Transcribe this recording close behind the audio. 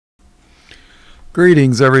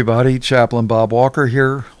Greetings, everybody. Chaplain Bob Walker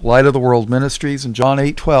here, Light of the World Ministries. In John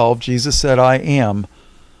 8:12, Jesus said, I am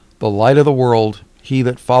the light of the world. He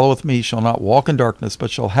that followeth me shall not walk in darkness,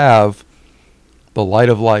 but shall have the light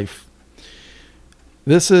of life.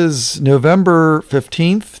 This is November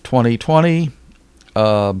 15th, 2020.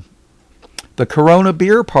 The Corona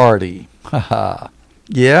Beer Party. Yeah.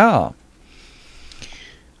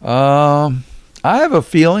 I have a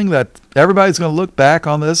feeling that everybody's going to look back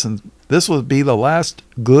on this, and this will be the last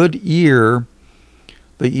good year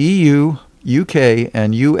the EU, UK,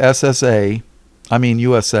 and USA,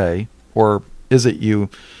 or is it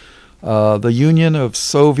the Union of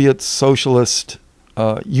Socialist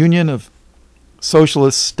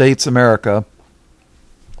States America,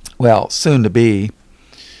 well, soon to be,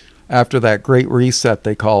 after that great reset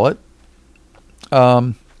they call it.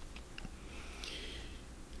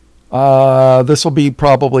 This will be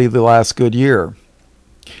probably the last good year.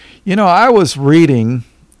 You know, I was reading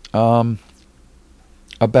about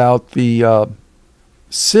the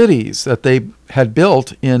cities that they had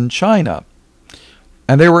built in China,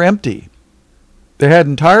 and they were empty. They had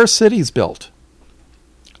entire cities built,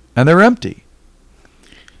 and they're empty.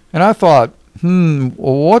 And I thought,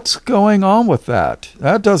 what's going on with that?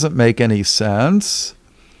 That doesn't make any sense.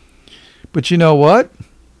 But you know what?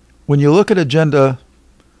 When you look at agenda,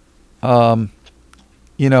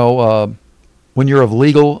 when you're of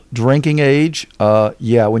legal drinking age,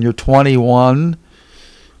 when you're 21,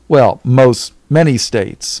 well, many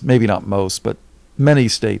states, maybe not most, but many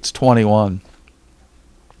states, 21.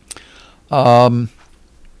 They're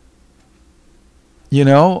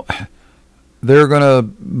going to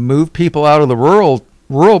move people out of the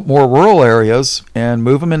more rural areas and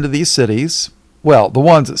move them into these cities. Well, the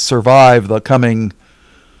ones that survive the coming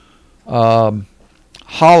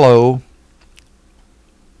hollow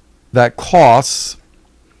that costs.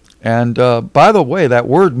 And by the way, that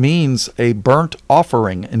word means a burnt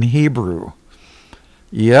offering in Hebrew.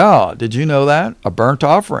 Yeah, did you know that? A burnt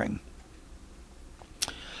offering.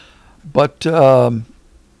 But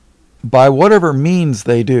by whatever means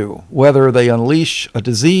they do, whether they unleash a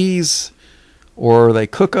disease or they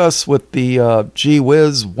cook us with the gee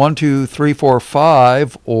whiz 1, 2, 3, 4,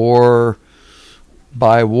 5, or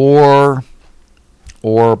by war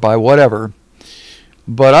or by whatever.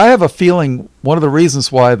 But I have a feeling one of the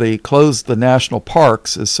reasons why they closed the national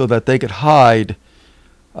parks is so that they could hide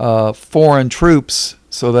foreign troops,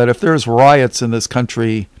 so that if there's riots in this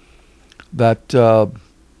country, that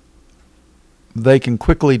they can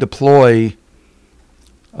quickly deploy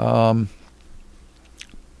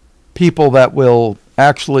people that will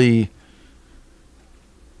actually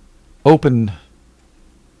that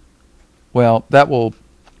will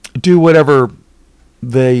do whatever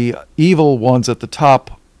the evil ones at the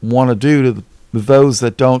top want to do to those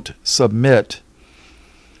that don't submit,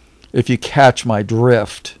 if you catch my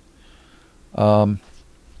drift. An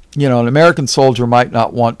American soldier might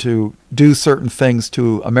not want to do certain things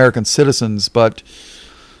to American citizens, but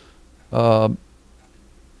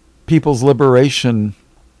People's Liberation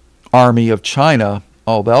Army of China,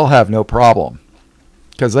 they'll have no problem,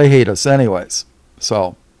 because they hate us anyways.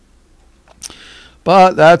 So,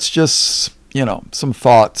 but that's just some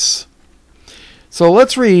thoughts. So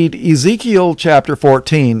let's read Ezekiel Chapter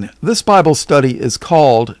 14. This Bible study is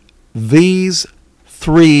called These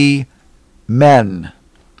Three Men.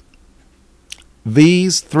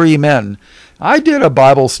 These Three Men. I did a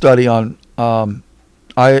Bible study on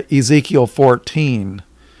Ezekiel 14,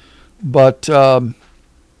 but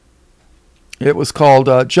it was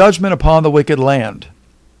called Judgment Upon the Wicked Land.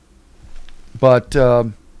 But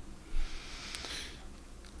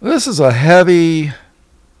This is a heavy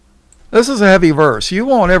verse. You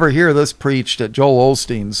won't ever hear this preached at Joel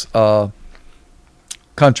Osteen's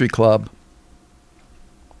country club.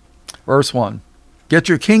 Verse 1. Get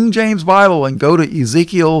your King James Bible and go to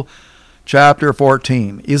Ezekiel chapter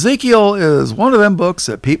 14. Ezekiel is one of them books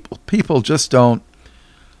that people just don't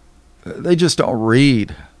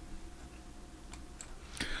read.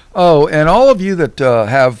 Oh, and all of you that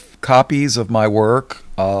have copies of my work,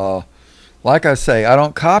 like I say, I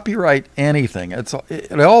don't copyright anything.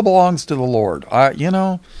 It all belongs to the Lord.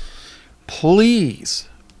 Please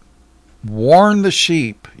warn the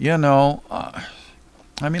sheep. I'm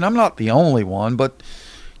not the only one, but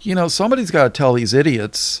somebody's got to tell these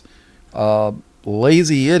idiots,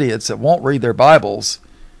 lazy idiots that won't read their Bibles,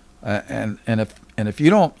 and if you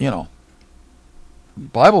don't, the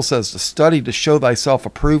Bible says to study to show thyself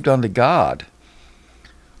approved unto God.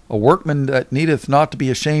 A workman that needeth not to be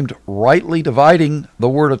ashamed, rightly dividing the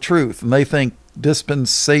word of truth. And they think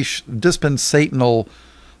dispensational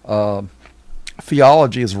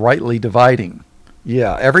theology is rightly dividing.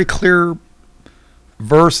 Yeah, every clear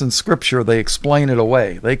verse in Scripture, they explain it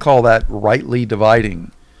away. They call that rightly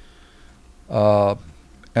dividing. And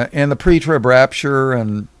the pre-trib rapture,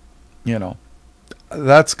 and,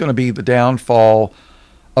 that's going to be the downfall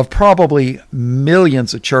of probably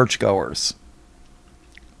millions of churchgoers.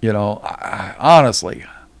 Honestly,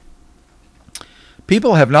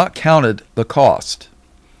 people have not counted the cost.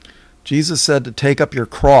 Jesus said to take up your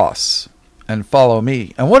cross and follow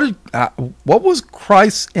me. And what was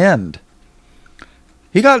Christ's end?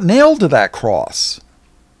 He got nailed to that cross.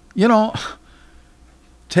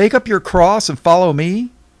 Take up your cross and follow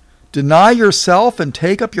me. Deny yourself and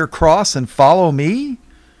take up your cross and follow me.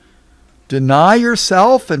 Deny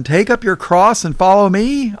yourself and take up your cross and follow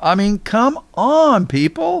me. I mean, come on,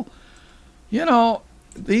 people.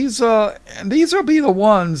 These will be the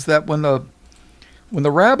ones that when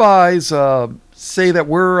the rabbis say that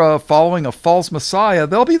we're following a false Messiah,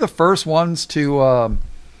 they'll be the first ones to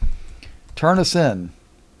turn us in.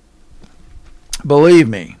 Believe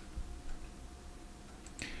me.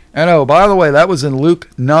 And oh, by the way, that was in Luke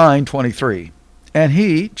 9:23. And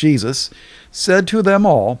he, Jesus, said to them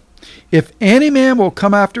all, if any man will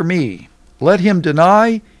come after me, let him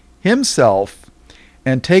deny himself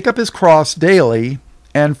and take up his cross daily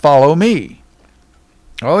and follow me.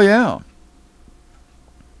 Oh, yeah.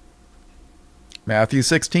 Matthew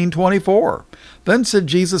 16:24. Then said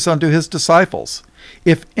Jesus unto his disciples,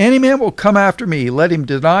 if any man will come after me, let him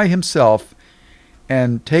deny himself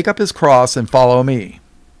and take up his cross and follow me.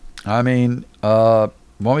 I mean, want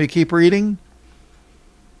me to keep reading?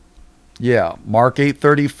 Yeah, Mark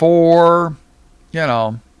 8:34.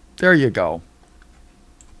 There you go.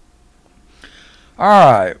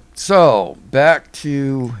 All right, so back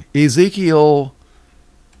to Ezekiel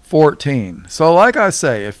 14. So like I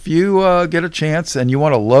say, if you get a chance and you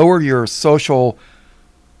want to lower your social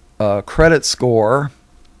credit score,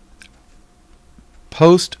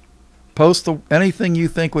 post anything you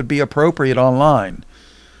think would be appropriate online.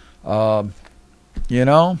 You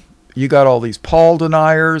got all these Paul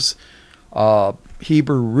deniers,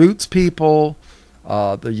 Hebrew roots people,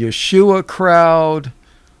 the Yeshua crowd,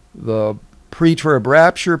 the pre-trib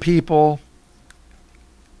rapture people,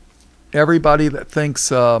 everybody that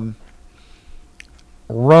thinks Rome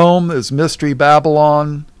is Mystery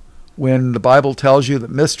Babylon, when the Bible tells you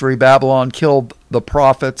that Mystery Babylon killed the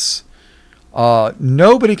prophets.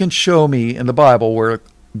 Nobody can show me in the Bible where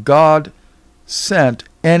God sent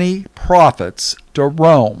any prophets to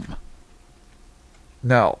Rome.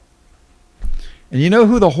 No. And you know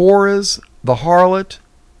who the whore is? The harlot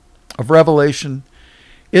of Revelation?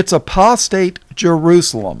 It's apostate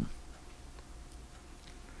Jerusalem.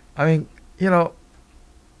 I mean,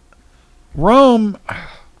 Rome,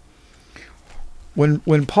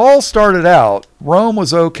 when Paul started out, Rome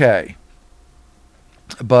was okay.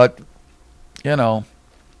 But, that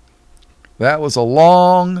was a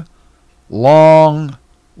long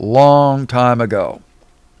time ago.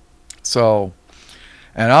 So,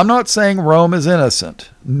 and I'm not saying Rome is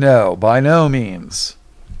innocent. No, by no means.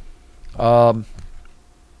 I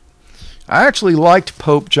actually liked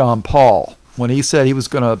Pope John Paul when he said he was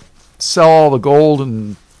going to sell all the gold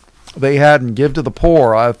and they had and give to the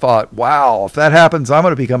poor. I thought, wow, if that happens, I'm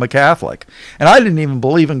going to become a Catholic. And I didn't even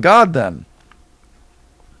believe in God then.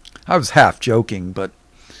 I was half joking, but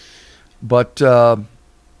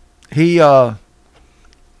his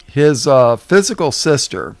physical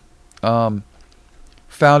sister found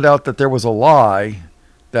out that there was a lie,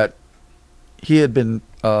 that he had been,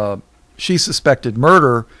 she suspected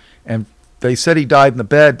murder, and they said he died in the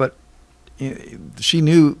bed, but she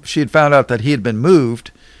had found out that he had been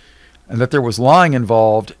moved and that there was lying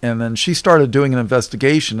involved. And then she started doing an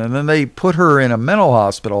investigation, and then they put her in a mental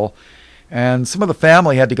hospital, and some of the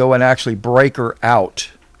family had to go and actually break her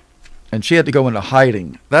out, and she had to go into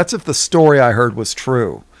hiding. That's if the story I heard was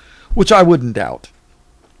true, which I wouldn't doubt.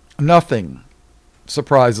 Nothing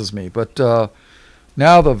surprises me, but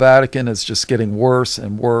now the Vatican is just getting worse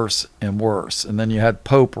and worse and worse. And then you had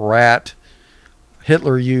Pope Rat,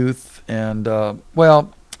 Hitler Youth, and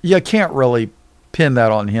well, you can't really pin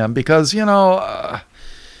that on him because,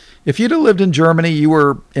 if you'd have lived in Germany, you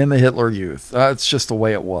were in the Hitler Youth. It's just the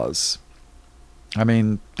way it was. I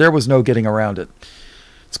mean, there was no getting around it.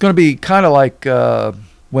 It's going to be kind of like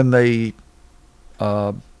when they,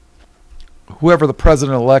 whoever the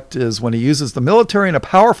president-elect is, when he uses the military in a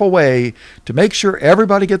powerful way to make sure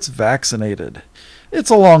everybody gets vaccinated. It's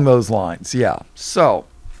along those lines, yeah. So,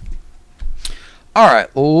 all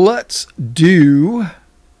right, let's do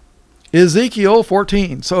Ezekiel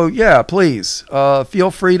 14. So, yeah, please,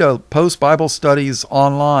 feel free to post Bible studies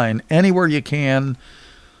online anywhere you can,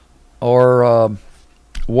 or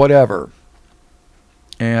whatever.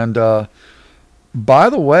 And by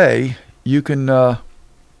the way, you can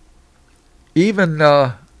even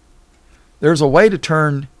there's a way to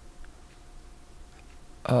turn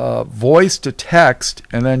voice to text,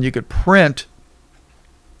 and then you could print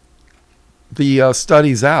the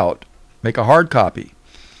studies out, make a hard copy.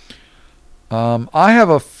 I have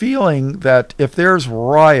a feeling that if there's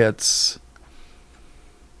riots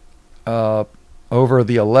over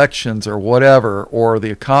the elections or whatever, or the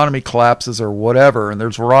economy collapses or whatever, and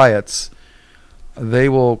there's riots, they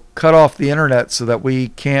will cut off the internet so that we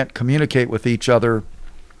can't communicate with each other.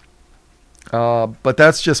 But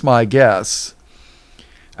that's just my guess.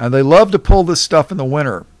 And they love to pull this stuff in the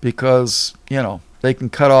winter because, they can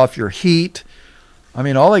cut off your heat. I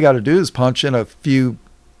mean, all they got to do is punch in a few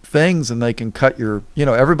things and they can cut your,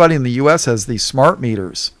 everybody in the U.S. has these smart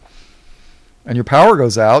meters. And your power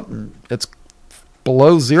goes out and it's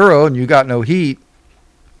below zero and you got no heat,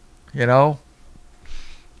 your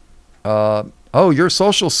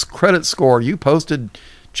social credit score, you posted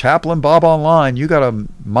Chaplain Bob online, you got a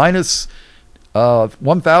minus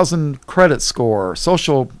 1,000 credit score,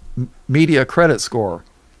 social media credit score.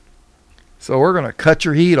 So we're going to cut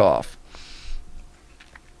your heat off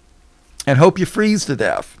and hope you freeze to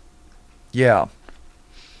death. Yeah,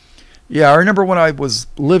 I remember when I was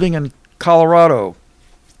living in Colorado,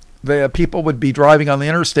 people would be driving on the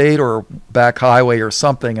interstate or back highway or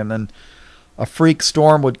something, and then a freak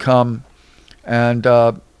storm would come and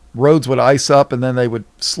roads would ice up, and then they would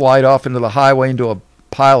slide off into the highway into a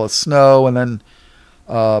pile of snow, and then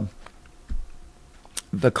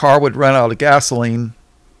the car would run out of gasoline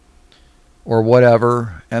or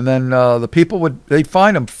whatever, and then the people they'd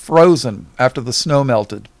find them frozen after the snow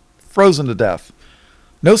melted, frozen to death.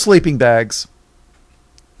 No sleeping bags,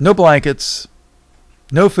 no blankets,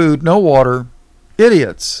 no food, no water.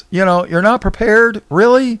 Idiots. You're not prepared,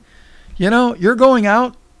 really? You're going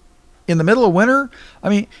out in the middle of winter? I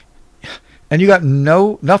mean, and you got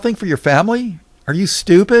nothing for your family? Are you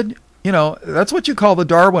stupid? That's what you call the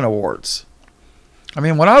Darwin Awards. I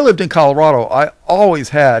mean, when I lived in Colorado, I always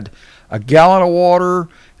had a gallon of water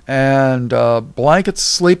and blankets,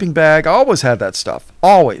 sleeping bag. I always had that stuff.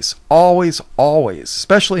 Always, always, always,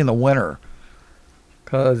 especially in the winter,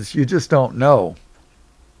 because you just don't know.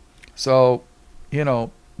 So,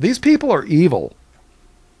 these people are evil.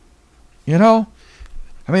 I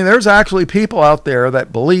mean, there's actually people out there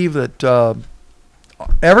that believe that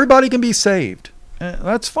everybody can be saved.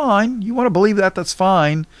 That's fine. You want to believe that, that's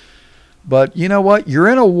fine. But you know what? You're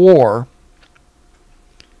in a war,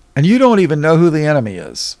 and you don't even know who the enemy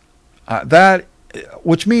is.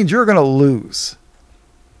 Which means you're going to lose.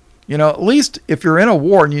 At least if you're in a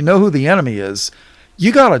war and you know who the enemy is,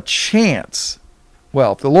 you got a chance.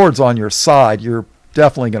 Well, if the Lord's on your side, you're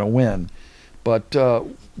definitely going to win. But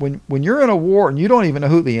when you're in a war and you don't even know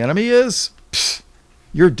who the enemy is,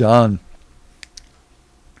 you're done.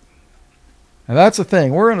 And that's the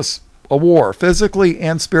thing. We're in a war, physically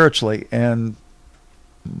and spiritually, and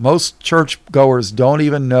most churchgoers don't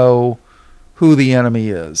even know who the enemy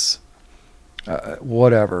is.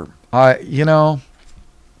 Whatever. And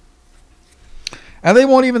they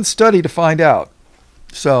won't even study to find out.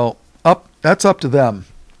 So that's up to them.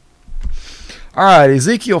 All right,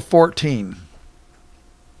 Ezekiel 14.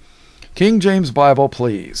 King James Bible,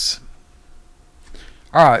 please.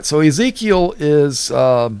 All right, so Ezekiel is,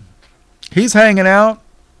 he's hanging out,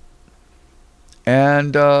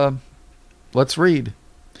 and let's read.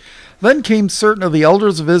 Then came certain of the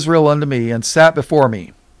elders of Israel unto me, and sat before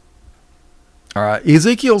me. All right,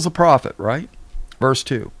 Ezekiel's a prophet, right? Verse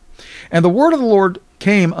 2. And the word of the Lord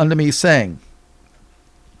came unto me, saying,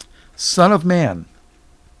 Son of man,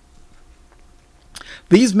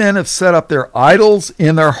 these men have set up their idols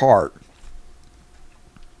in their heart.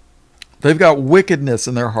 They've got wickedness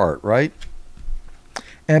in their heart, right?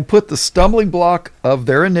 And put the stumbling block of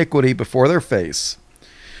their iniquity before their face.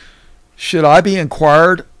 Should I be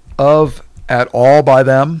inquired of at all by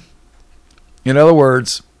them? In other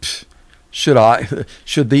words,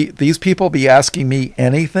 should these people be asking me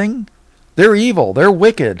anything? They're evil. They're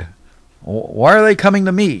wicked. Why are they coming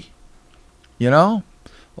to me? Well,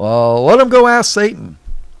 let them go ask Satan.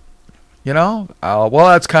 Well,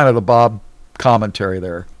 that's kind of the Bob commentary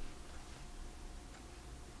there.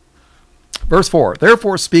 Verse 4,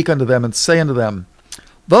 Therefore speak unto them, and say unto them,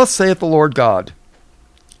 Thus saith the Lord God,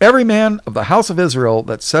 Every man of the house of Israel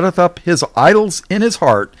that setteth up his idols in his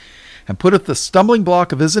heart, and putteth the stumbling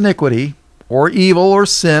block of his iniquity, or evil, or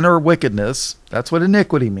sin, or wickedness, that's what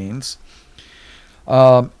iniquity means,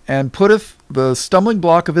 and putteth the stumbling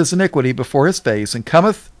block of his iniquity before his face, and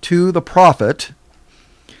cometh to the prophet,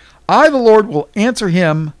 I, the Lord, will answer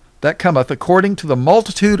him that cometh according to the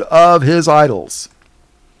multitude of his idols.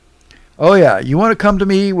 Oh yeah, you want to come to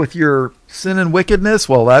me with your sin and wickedness?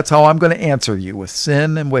 Well, that's how I'm going to answer you, with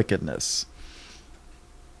sin and wickedness.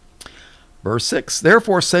 Verse 6,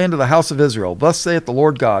 therefore say unto the house of Israel, thus saith the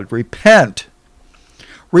Lord God, repent.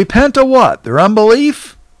 Repent of what? Their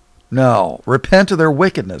unbelief? No, repent of their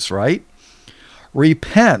wickedness, right?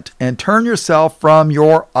 Repent and turn yourself from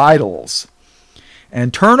your idols,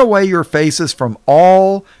 and turn away your faces from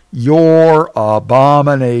all your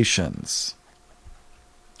abominations.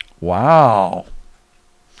 Wow.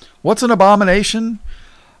 What's an abomination?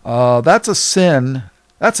 That's a sin.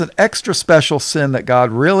 That's an extra special sin that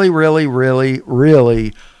God really, really, really,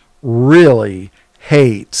 really, really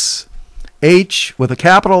hates. H with a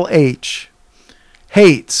capital H.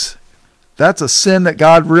 Hates. That's a sin that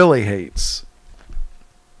God really hates.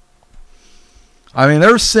 I mean,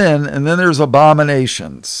 there's sin, and then there's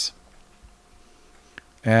abominations.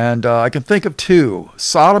 And I can think of two.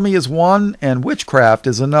 Sodomy is one, and witchcraft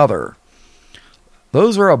is another.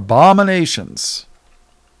 Those are abominations.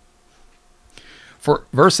 For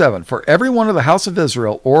verse 7, for every one of the house of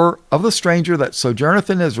Israel, or of the stranger that sojourneth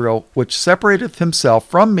in Israel, which separateth himself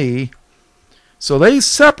from me, so they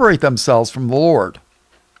separate themselves from the Lord,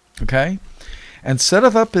 okay, and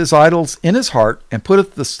setteth up his idols in his heart, and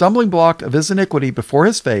putteth the stumbling block of his iniquity before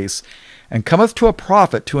his face, and cometh to a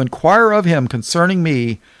prophet to inquire of him concerning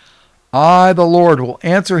me, I, the Lord, will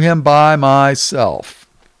answer him by myself.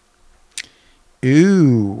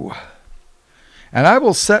 Ooh. And I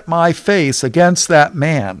will set my face against that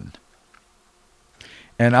man,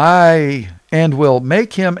 and will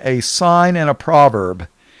make him a sign and a proverb,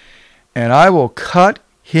 and I will cut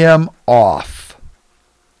him off.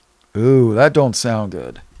 Ooh, that don't sound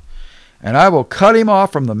good. And I will cut him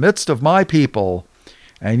off from the midst of my people,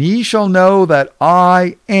 and ye shall know that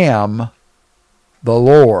I am the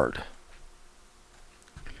Lord.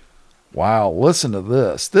 Wow, listen to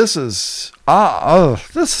this. This is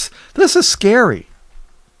this is scary.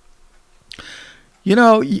 You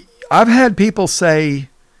know, I've had people say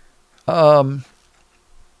that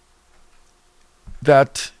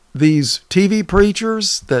these TV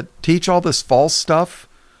preachers that teach all this false stuff,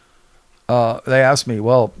 they ask me,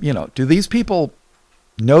 well, you know, do these people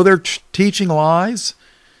know they're teaching lies?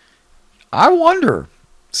 I wonder.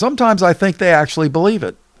 Sometimes I think they actually believe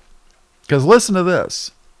it. Because listen to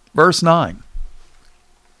this. Verse 9.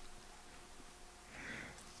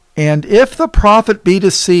 And if the prophet be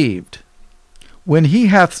deceived, when he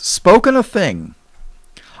hath spoken a thing,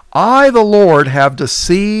 I, the Lord, have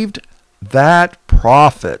deceived that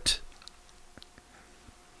prophet.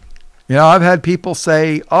 You know, I've had people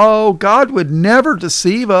say, oh, God would never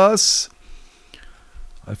deceive us.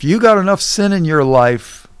 If you got enough sin in your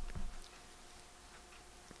life,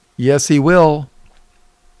 yes, he will.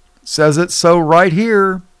 It says it so right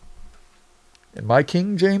here in my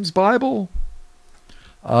King James Bible.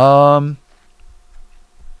 You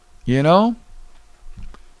know,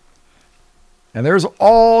 and there's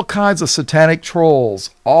all kinds of satanic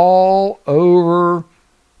trolls all over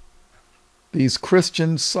these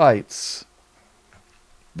Christian sites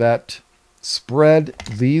that spread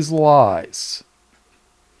these lies.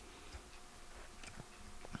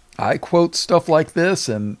 I quote stuff like this,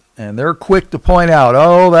 and they're quick to point out,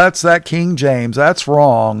 oh, that's that King James, that's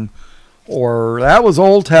wrong, or that was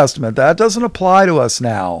Old Testament, that doesn't apply to us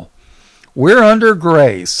now. We're under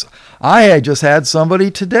grace. I had just had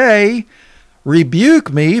somebody today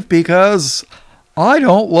rebuke me because I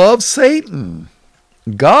don't love Satan.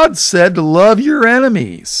 God said to love your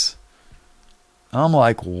enemies. I'm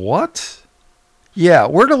like, what? Yeah,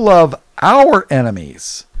 we're to love our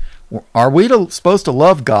enemies. Are we supposed to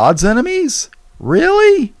love God's enemies?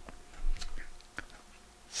 Really?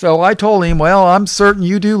 So I told him, well, I'm certain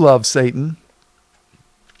you do love Satan.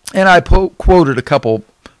 And I quoted a couple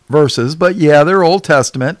verses, but yeah, they're Old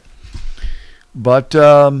Testament. But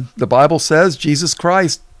the Bible says Jesus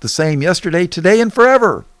Christ, the same yesterday, today, and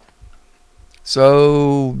forever.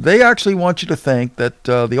 So they actually want you to think that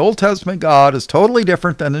the Old Testament God is totally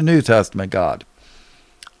different than the New Testament God.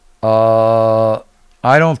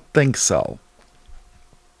 I don't think so.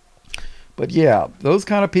 But yeah, those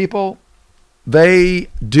kind of people, they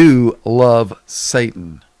do love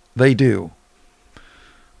Satan. They do.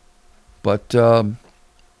 But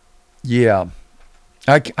yeah,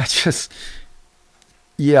 I just,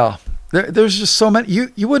 yeah, there's just so many,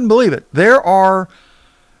 you wouldn't believe it. There are,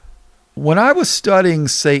 when I was studying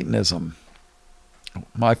Satanism,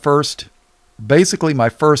 basically my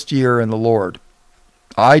first year in the Lord,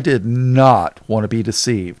 I did not want to be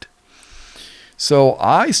deceived. So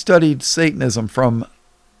I studied Satanism from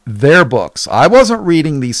their books. I wasn't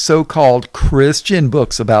reading these so-called Christian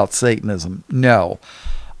books about Satanism. No.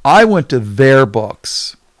 I went to their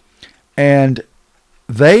books, and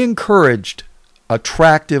they encouraged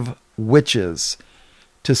attractive witches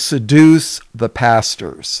to seduce the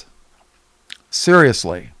pastors.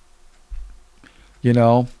 Seriously. You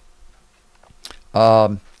know,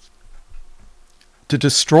 to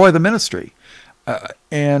destroy the ministry.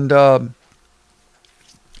 And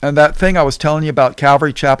that thing I was telling you about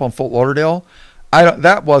Calvary Chapel in Fort Lauderdale,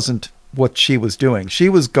 that wasn't what she was doing. She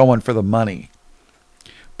was going for the money.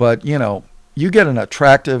 But, you know, you get an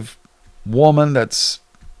attractive woman that's,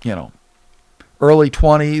 you know, early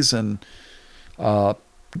 20s and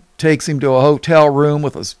takes him to a hotel room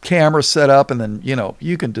with a camera set up, and then, you know,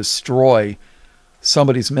 you can destroy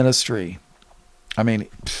somebody's ministry. I mean,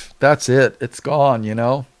 that's it. It's gone, you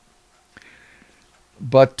know.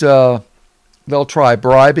 But they'll try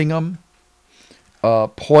bribing them,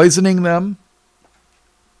 poisoning them.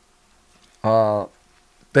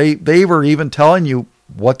 They were even telling you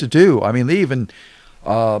what to do. I mean, they even,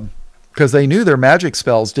 because they knew their magic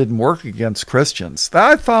spells didn't work against Christians.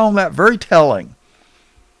 I found that very telling.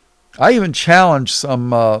 I even challenged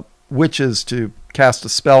some witches to cast a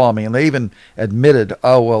spell on me, and they even admitted,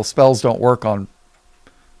 oh, well, spells don't work on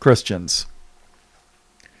Christians.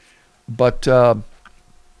 But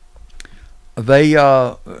they,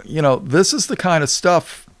 you know, this is the kind of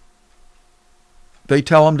stuff they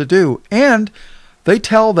tell them to do. And they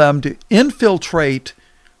tell them to infiltrate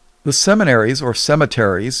the seminaries or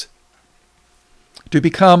cemeteries to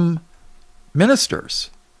become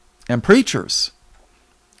ministers and preachers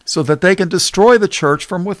so that they can destroy the church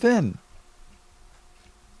from within.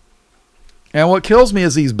 And what kills me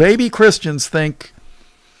is these baby Christians think,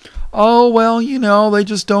 oh, well, you know, they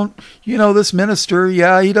just don't, you know, this minister,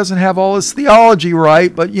 yeah, he doesn't have all his theology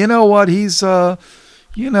right, but you know what, he's,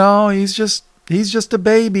 you know, he's just a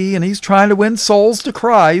baby and he's trying to win souls to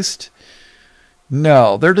Christ.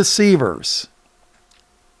 No, they're deceivers.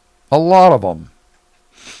 A lot of them.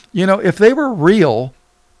 You know, if they were real,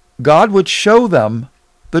 God would show them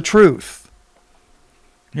the truth.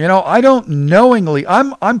 You know, I don't knowingly,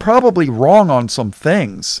 I'm probably wrong on some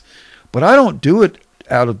things, but I don't do it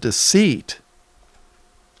out of deceit.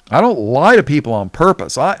 I don't lie to people on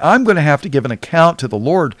purpose. I'm going to have to give an account to the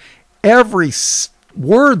Lord every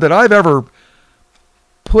word that I've ever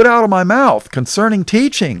put out of my mouth concerning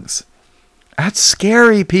teachings. That's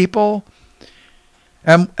scary, people.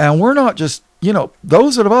 And we're not just, you know,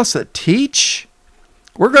 those of us that teach,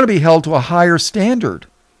 we're going to be held to a higher standard.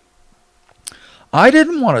 I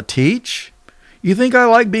didn't want to teach. You think I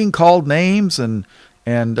like being called names and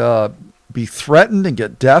be threatened and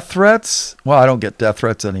get death threats? Well, I don't get death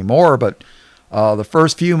threats anymore, but the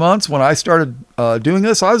first few months when I started doing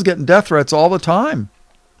this, I was getting death threats all the time.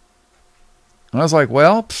 And I was like,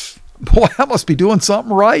 well, boy, I must be doing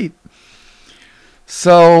something right.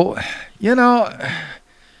 So, you know,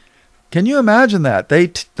 can you imagine that?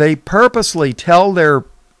 They purposely tell their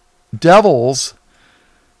devils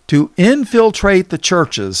to infiltrate the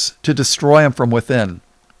churches to destroy them from within.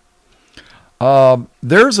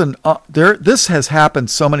 This has happened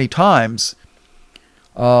so many times.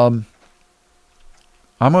 I'm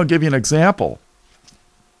going to give you an example.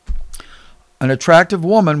 An attractive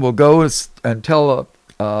woman will go and tell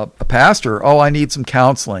a pastor, oh, I need some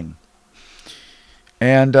counseling.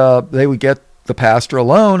 And they would get the pastor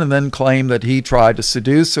alone and then claim that he tried to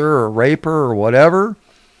seduce her or rape her or whatever.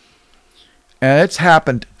 And it's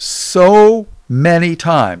happened so many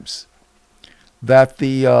times that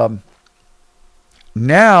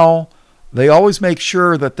now they always make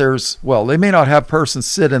sure that they may not have persons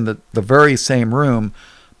sit in the very same room,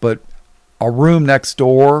 but a room next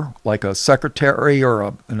door, like a secretary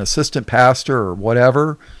or an assistant pastor or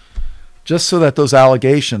whatever, just so that those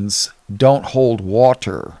allegations don't hold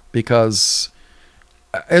water, because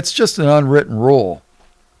it's just an unwritten rule.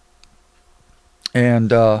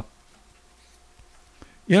 And, you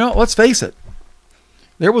know, let's face it.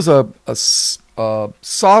 There was a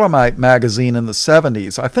sodomite magazine in the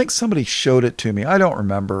 70s. I think somebody showed it to me. I don't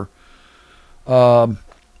remember.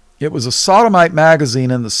 It was a sodomite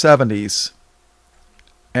magazine in the 70s.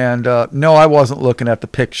 And no, I wasn't looking at the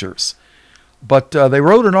pictures. But they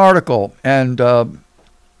wrote an article, and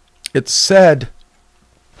it said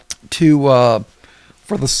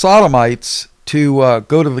for the sodomites to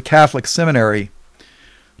go to the Catholic seminary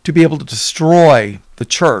to be able to destroy the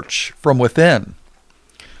church from within.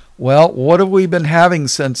 Well, what have we been having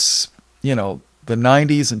since, you know, the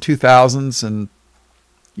 90s and 2000s, and,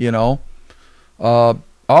 you know,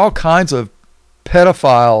 all kinds of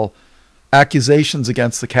pedophile accusations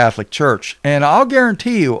against the Catholic Church. And I'll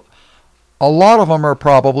guarantee you, a lot of them are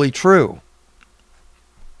probably true.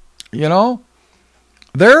 You know,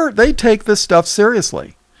 they take this stuff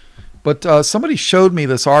seriously. But somebody showed me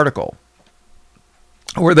this article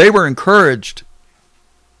where they were encouraged,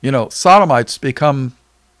 sodomites to become,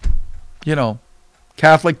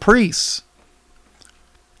 Catholic priests.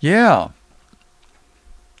 Yeah.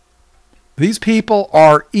 These people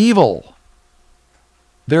are evil.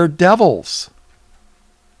 They're devils.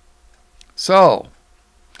 So,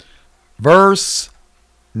 verse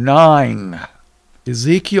 9.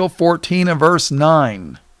 Ezekiel 14 and verse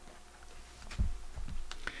 9.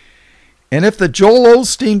 And if the Joel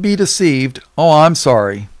Osteen be deceived, and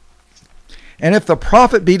if the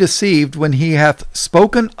prophet be deceived when he hath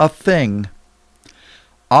spoken a thing,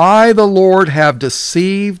 I, the Lord, have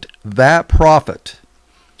deceived that prophet,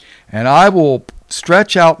 and I will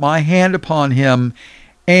stretch out my hand upon him,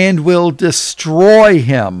 and will destroy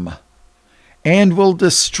him,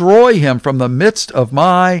 from the midst of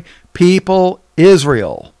my people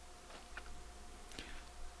Israel.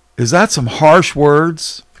 Is that some harsh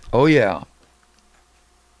words? Oh, yeah.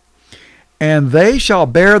 And they shall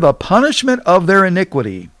bear the punishment of their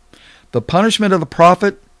iniquity. The punishment of the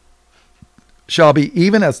prophet shall be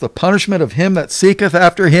even as the punishment of him that seeketh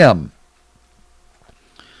after him.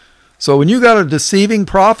 So when you got a deceiving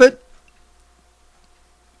prophet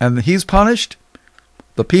and he's punished,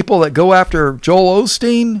 the people that go after Joel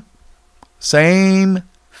Osteen, same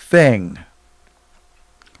thing.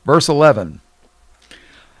 Verse 11.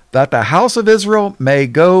 That the house of Israel may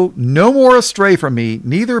go no more astray from me,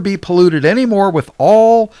 neither be polluted any more with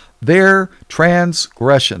all their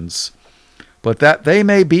transgressions, but that they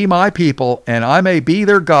may be my people, and I may be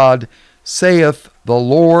their God, saith the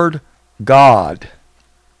Lord God.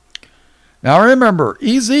 Now remember,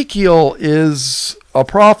 Ezekiel is a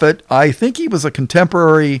prophet. I think he was a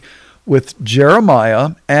contemporary with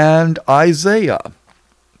Jeremiah and Isaiah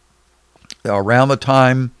around the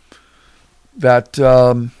time that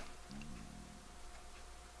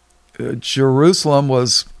Jerusalem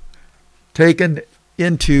was taken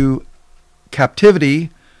into captivity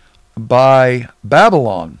by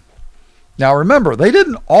Babylon. Now remember, they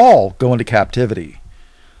didn't all go into captivity.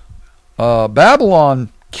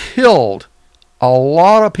 Babylon killed a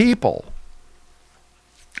lot of people.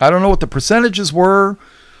 I don't know what the percentages were,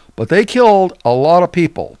 but they killed a lot of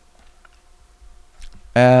people.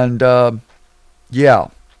 And yeah.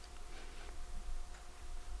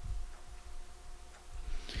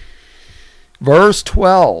 Verse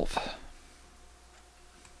 12.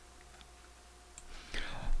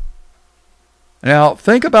 Now,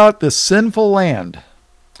 think about this sinful land.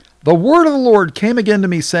 The word of the Lord came again to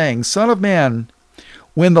me, saying, Son of man,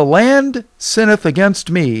 when the land sinneth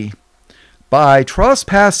against me by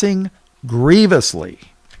trespassing grievously.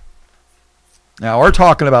 Now, we're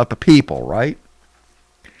talking about the people, right?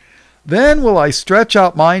 Then will I stretch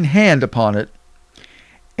out mine hand upon it,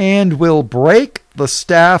 and will break the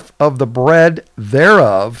staff of the bread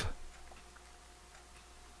thereof,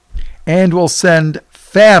 and will send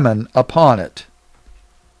famine upon it,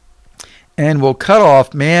 and will cut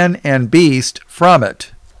off man and beast from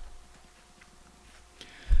it.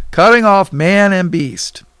 Cutting off man and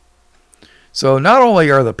beast. So not only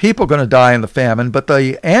are the people going to die in the famine, but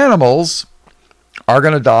the animals are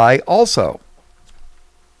going to die also.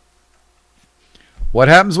 What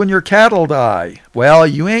happens when your cattle die? Well,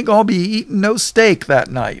 you ain't going to be eating no steak that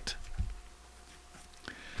night.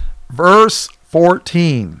 Verse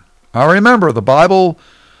 14. Now remember, the Bible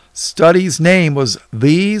study's name was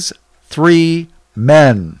These Three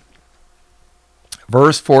Men.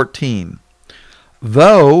 Verse 14.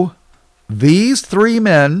 Though these three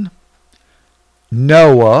men,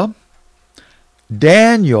 Noah,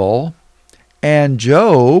 Daniel, and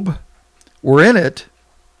Job, were in it.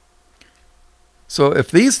 So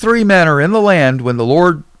if these three men are in the land when the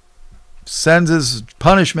Lord sends his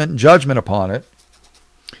punishment and judgment upon it,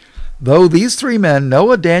 though these three men,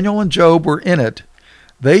 Noah, Daniel, and Job, were in it,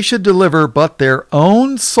 they should deliver but their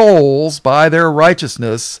own souls by their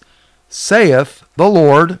righteousness, saith the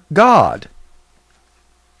Lord God.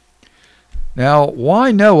 Now,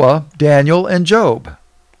 why Noah, Daniel, and Job?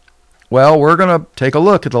 Well, we're going to take a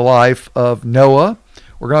look at the life of Noah.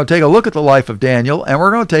 We're going to take a look at the life of Daniel, and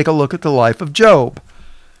we're going to take a look at the life of Job.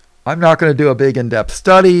 I'm not going to do a big in-depth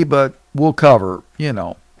study, but we'll cover,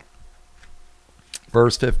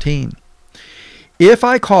 Verse 15. If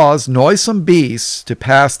I cause noisome beasts to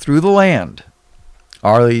pass through the land,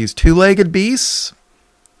 are these two-legged beasts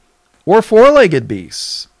or four-legged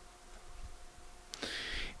beasts?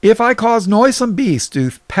 If I cause noisome beasts to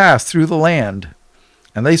pass through the land,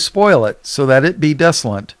 and they spoil it, so that it be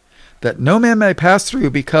desolate, that no man may pass through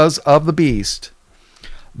because of the beast.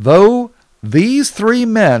 Though these 3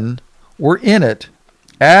 men were in it,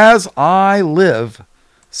 as I live,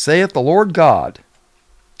 saith the Lord God,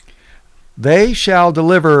 they shall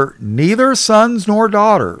deliver neither sons nor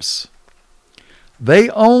daughters. They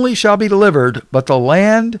only shall be delivered, but the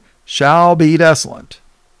land shall be desolate.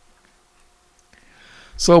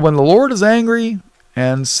 So when the Lord is angry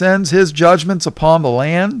and sends his judgments upon the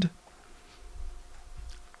land,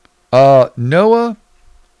 Noah,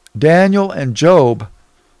 Daniel, and Job,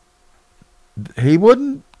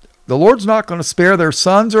 the Lord's not going to spare their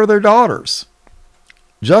sons or their daughters.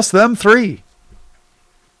 Just them 3.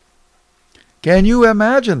 Can you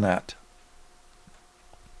imagine that?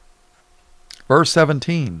 Verse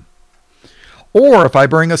 17. Or if I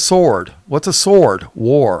bring a sword. What's a sword?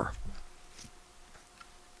 War.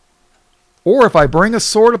 Or if I bring a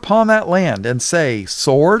sword upon that land, and say,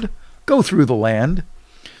 Sword, go through the land,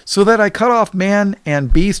 so that I cut off man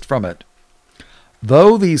and beast from it.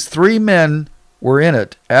 Though these 3 men were in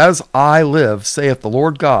it, as I live, saith the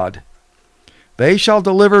Lord God, they shall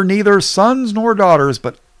deliver neither sons nor daughters,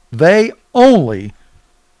 but they only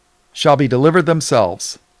shall be delivered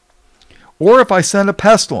themselves. Or if I send a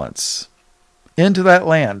pestilence into that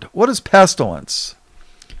land. What is pestilence?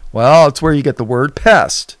 Well, it's where you get the word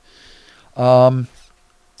pest. The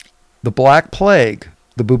Black Plague,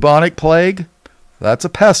 the bubonic plague, that's a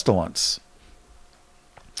pestilence.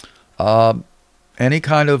 Any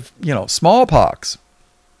kind of, smallpox.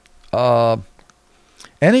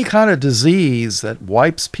 Any kind of disease that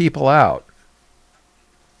wipes people out.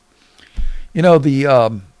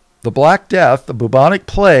 The Black Death, the bubonic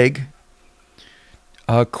plague,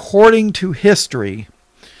 according to history,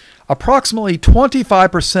 approximately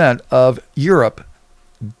 25% of Europe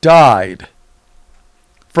died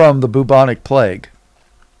from the bubonic plague.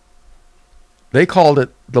 They called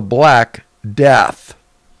it the Black Death.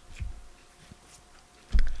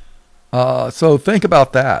 So think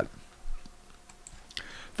about that.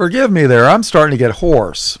 Forgive me there, I'm starting to get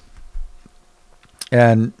hoarse.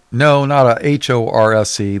 And no, not a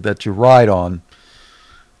HORSE that you ride on.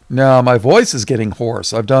 No, my voice is getting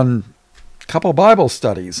hoarse. I've done a couple Bible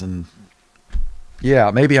studies, and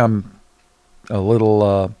yeah, maybe I'm a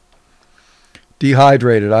little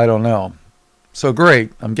dehydrated. I don't know. So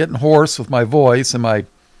great. I'm getting hoarse with my voice, and my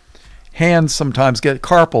hands sometimes get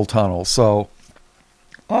carpal tunnel. So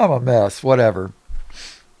I'm a mess. Whatever.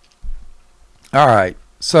 All right.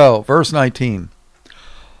 So verse 19.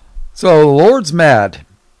 So the Lord's mad.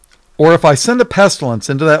 Or if I send a pestilence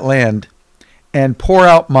into that land and pour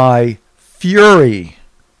out my fury,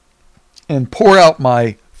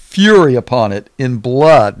 upon it in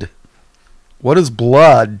blood. What is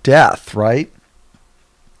blood? Death, right?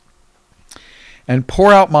 And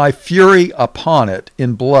pour out my fury upon it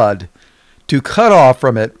in blood, to cut off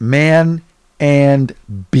from it man and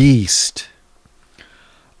beast.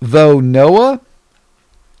 Though Noah,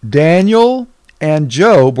 Daniel, and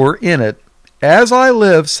Job were in it, as I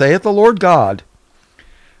live, saith the Lord God,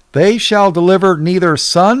 they shall deliver neither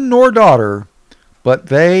son nor daughter, but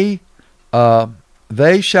they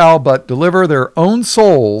shall but deliver their own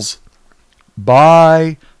souls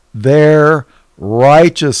by their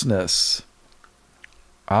righteousness.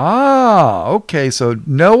 Okay, so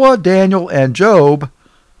Noah, Daniel, and Job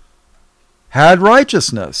had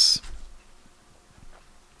righteousness.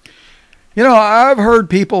 I've heard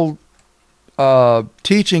people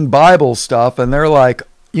teaching Bible stuff, and they're like,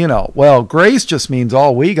 well, grace just means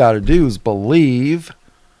all we got to do is believe.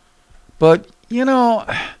 But,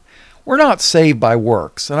 we're not saved by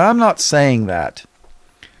works, and I'm not saying that.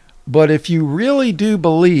 But if you really do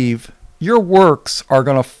believe, your works are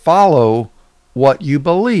going to follow what you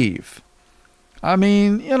believe. I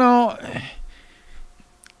mean,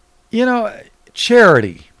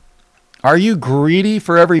 charity. Are you greedy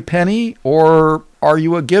for every penny, or are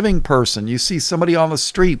you a giving person? You see somebody on the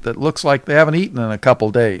street that looks like they haven't eaten in a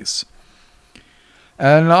couple days.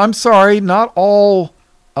 And I'm sorry, not all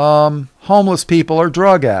homeless people are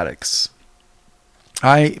drug addicts.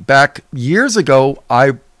 Back years ago,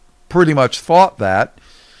 I pretty much thought that,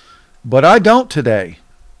 but I don't today.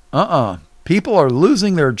 People are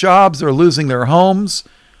losing their jobs, they're losing their homes.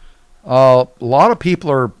 A lot of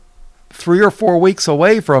people are 3 or 4 weeks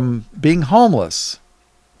away from being homeless.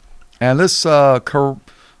 And this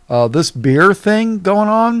beer thing going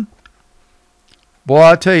on, boy,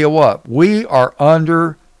 I tell you what, we are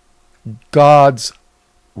under God's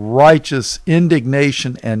righteous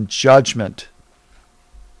indignation and judgment.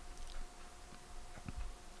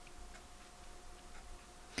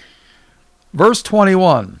 Verse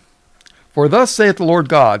 21. For thus saith the Lord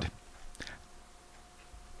God,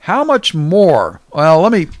 how much more? Well,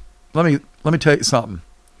 let me tell you something.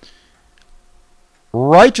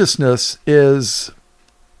 Righteousness is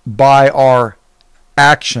by our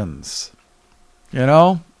actions. You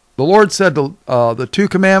know, the Lord said the 2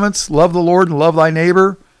 commandments, love the Lord and love thy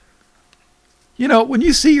neighbor. You know, when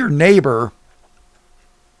you see your neighbor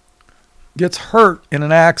gets hurt in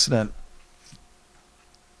an accident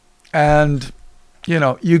and, you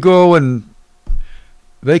know, you go and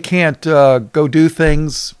they can't go do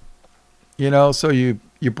things, you know, so you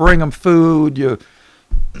bring them food, you,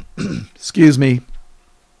 excuse me,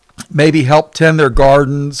 maybe help tend their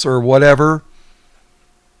gardens or whatever.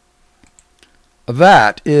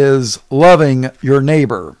 That is loving your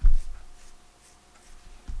neighbor.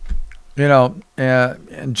 You know,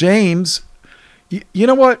 and James, you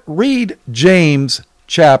know what? Read James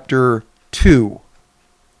chapter 2.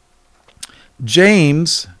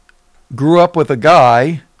 James grew up with a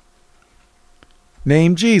guy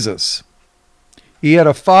named Jesus. He had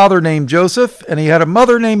a father named Joseph, and he had a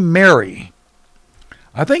mother named Mary.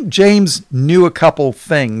 I think James knew a couple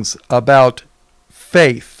things about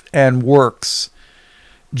faith and works.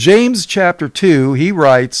 James chapter 2, he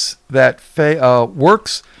writes that faith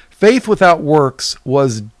without works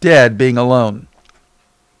was dead, being alone.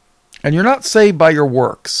 And you're not saved by your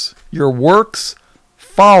works. Your works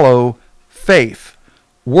follow faith.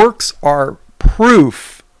 Works are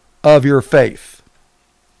proof of your faith.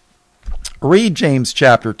 Read James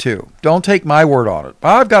chapter 2. Don't take my word on it.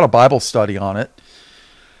 I've got a Bible study on it.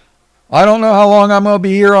 I don't know how long I'm going to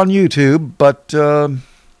be here on YouTube, but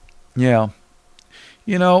yeah.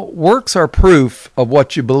 You know, works are proof of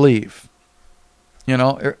what you believe. You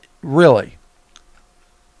know, really.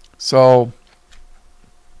 So,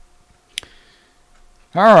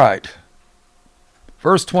 all right.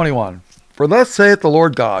 Verse 21. For thus saith the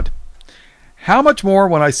Lord God, how much more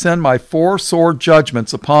when I send my 4 sword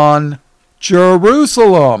judgments upon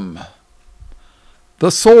Jerusalem?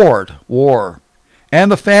 The sword, war,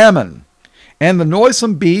 and the famine, and the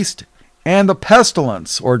noisome beast, and the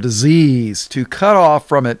pestilence, or disease, to cut off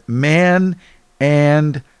from it man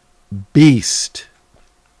and beast.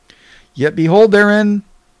 Yet behold, therein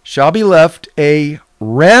shall be left a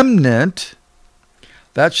remnant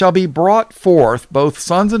that shall be brought forth, both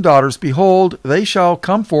sons and daughters. Behold, they shall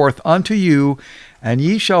come forth unto you, and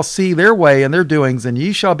ye shall see their way and their doings, and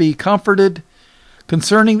ye shall be comforted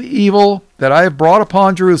concerning the evil that I have brought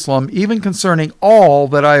upon Jerusalem, even concerning all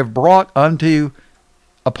that I have brought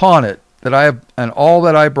upon it, and all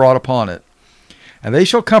that I brought upon it. And they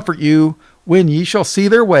shall comfort you when ye shall see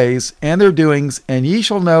their ways and their doings, and ye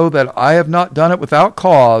shall know that I have not done it without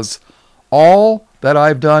cause, all that I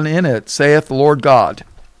have done in it, saith the Lord God.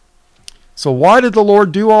 So why did the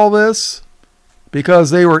Lord do all this?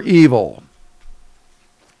 Because they were evil.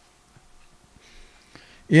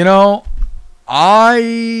 You know,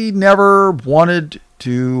 I never wanted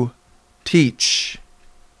to teach,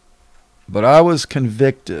 but I was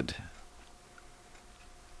convicted.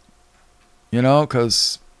 You know,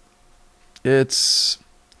 because it's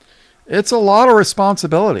a lot of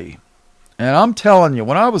responsibility. And I'm telling you,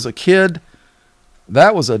 when I was a kid,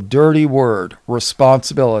 that was a dirty word,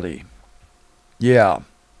 responsibility. Yeah.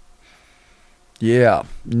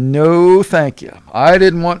 No, thank you. I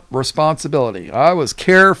didn't want responsibility. I was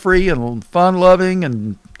carefree and fun-loving,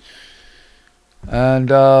 and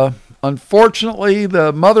unfortunately,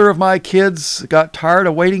 the mother of my kids got tired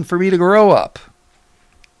of waiting for me to grow up.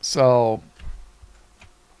 So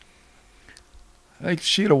I think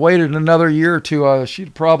she'd have waited another year or two.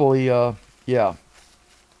 She'd probably, yeah.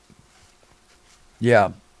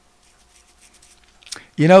 You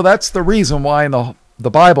know, that's the reason why in the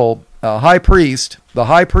Bible, the high priest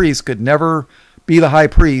could never be the high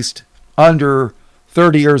priest under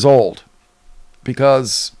 30 years old.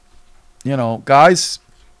 Because, you know, guys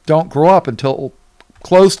don't grow up until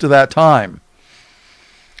close to that time.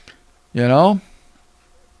 You know?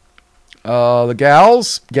 The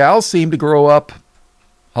gals seem to grow up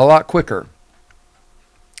a lot quicker.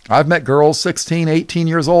 I've met girls 16, 18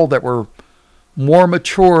 years old that were more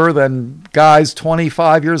mature than guys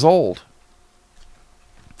 25 years old.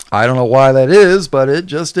 I don't know why that is, but it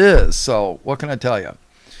just is. So what can I tell you?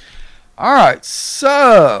 All right,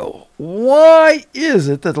 so why is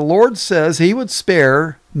it that the Lord says he would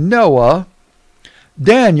spare Noah,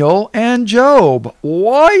 Daniel, and Job?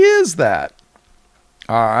 Why is that?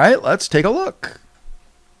 All right, let's take a look.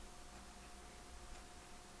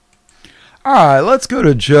 All right, let's go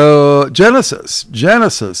to Genesis.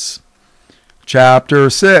 Genesis chapter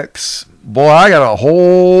 6. Boy, I got a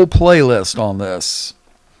whole playlist on this.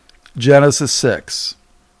 Genesis 6.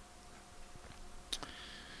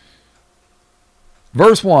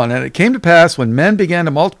 Verse 1, and it came to pass when men began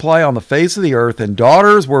to multiply on the face of the earth, and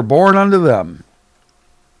daughters were born unto them.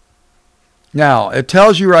 Now, it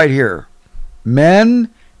tells you right here, men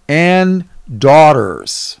and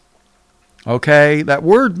daughters. Okay, that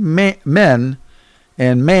word men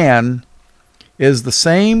and man is the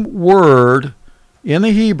same word in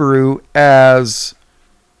the Hebrew as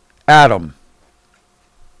Adam.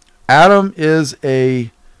 Adam is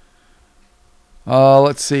a,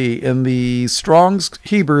 let's see, in the Strong's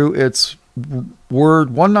Hebrew, it's word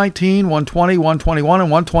 119, 120, 121,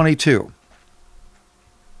 and 122.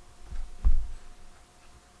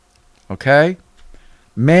 Okay?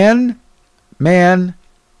 Man,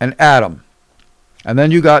 and Adam. And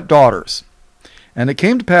then you got daughters. And it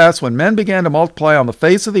came to pass when men began to multiply on the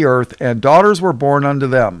face of the earth, and daughters were born unto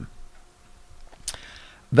them,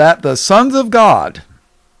 that the sons of God.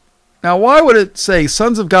 Now, why would it say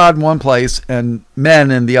sons of God in one place and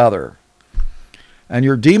men in the other? And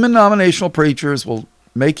your demon-nominational preachers will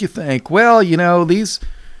make you think, well, you know, these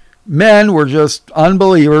men were just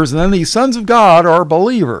unbelievers, and then these sons of God are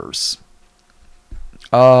believers.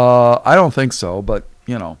 I don't think so, but,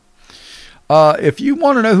 you know. If you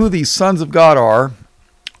want to know who these sons of God are,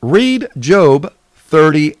 read Job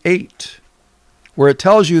 38, where it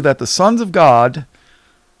tells you that the sons of God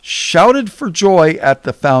shouted for joy at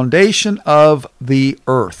the foundation of the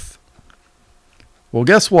earth. Well,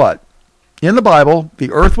 guess what? In the Bible,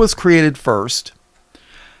 the earth was created first,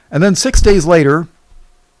 and then 6 days later,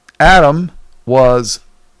 Adam was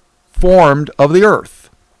formed of the earth.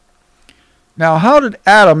 Now, how did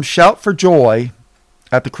Adam shout for joy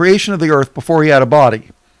at the creation of the earth before he had a body?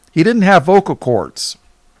 He didn't have vocal cords,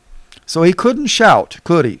 so he couldn't shout,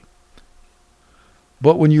 could he?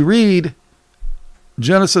 But when you read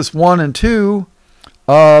Genesis 1 and 2,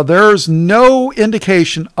 there's no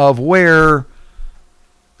indication of where,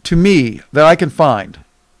 to me, that I can find.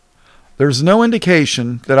 There's no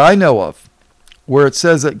indication that I know of where it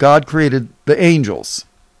says that God created the angels.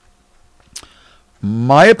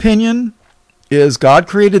 My opinion is God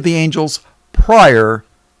created the angels prior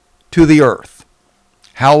to the earth.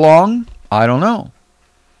 How long? I don't know.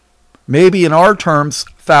 Maybe in our terms,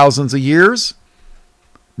 thousands of years.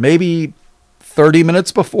 Maybe 30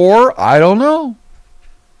 minutes before. I don't know.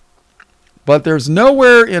 But there's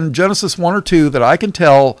nowhere in Genesis 1 or 2 that I can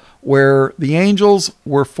tell where the angels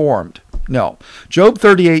were formed. No. Job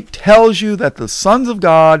 38 tells you that the sons of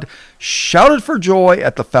God shouted for joy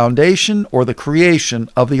at the foundation or the creation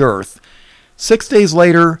of the earth. 6 days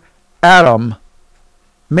later, Adam,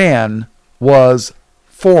 man, was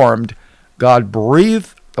formed. God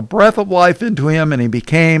breathed a breath of life into him, and he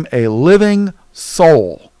became a living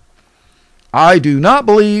soul. I do not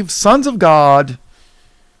believe sons of God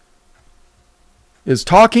is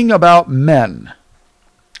talking about men.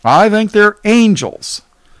 I think they're angels.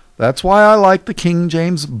 That's why I like the King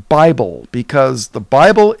James Bible, because the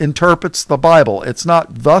Bible interprets the Bible. It's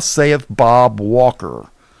not thus saith Bob Walker.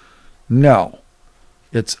 No.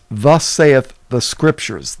 It's thus saith the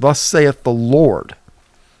Scriptures. Thus saith the Lord.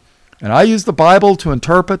 And I use the Bible to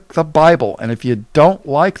interpret the Bible. And if you don't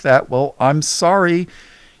like that, well, I'm sorry.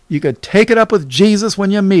 You could take it up with Jesus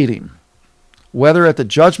when you meet him, whether at the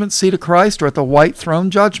judgment seat of Christ or at the white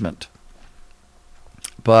throne judgment.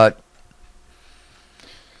 But,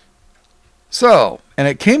 so, and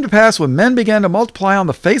it came to pass when men began to multiply on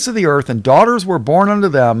the face of the earth, and daughters were born unto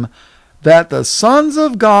them, that the sons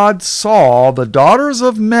of God saw the daughters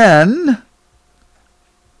of men,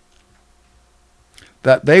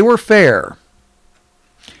 that they were fair,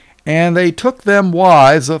 and they took them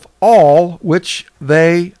wives of all which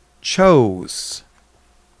they chose.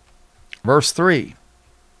 Verse 3.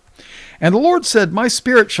 And the Lord said, My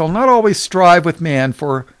spirit shall not always strive with man,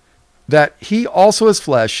 for that he also is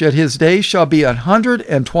flesh, yet his days shall be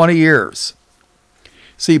 120 years.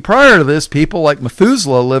 See, prior to this, people like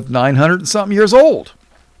Methuselah lived 900 and something years old.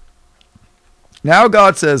 Now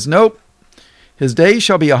God says, nope, his days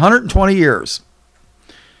shall be 120 years.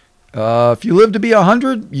 If you live to be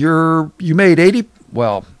 100, you made 80.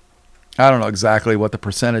 Well, I don't know exactly what the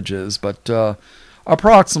percentage is, but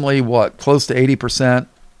approximately what? Close to 80%?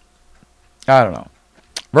 I don't know.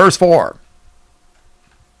 Verse 4.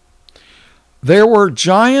 There were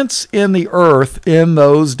giants in the earth in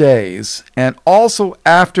those days, and also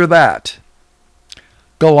after that.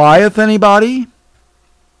 Goliath, anybody?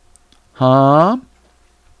 Huh?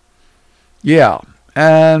 Yeah.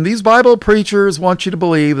 And these Bible preachers want you to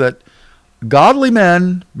believe that godly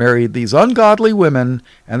men married these ungodly women,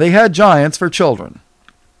 and they had giants for children.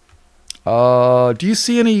 Do you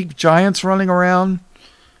see any giants running around?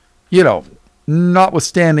 You know,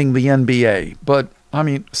 notwithstanding the NBA. But, I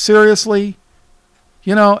mean, seriously?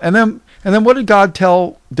 And then what did God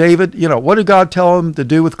tell David? What did God tell him to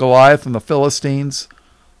do with Goliath and the Philistines?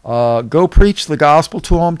 Go preach the gospel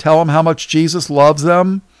to them. Tell them how much Jesus loves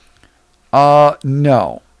them.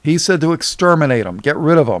 No. He said to exterminate them. Get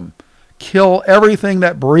rid of them. Kill everything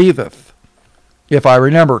that breatheth, if I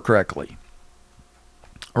remember correctly.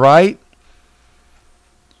 Right?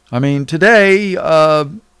 I mean, today,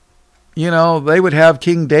 they would have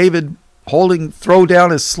King David throw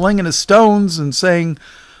down his sling and his stones and saying,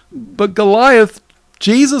 but Goliath,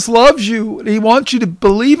 Jesus loves you. And he wants you to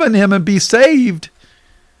believe in him and be saved.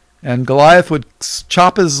 And Goliath would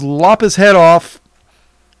lop his head off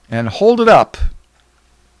and hold it up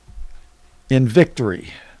in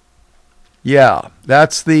victory. Yeah,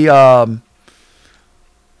 that's the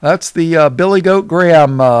Billy Goat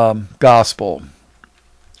Graham gospel.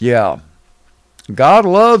 Yeah, God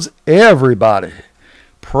loves everybody.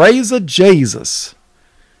 Praise a Jesus.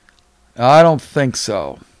 I don't think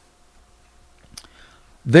so.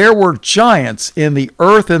 There were giants in the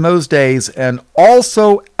earth in those days, and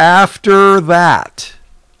also after that.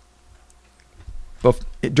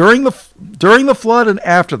 During the flood and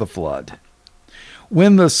after the flood.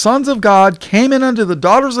 When the sons of God came in unto the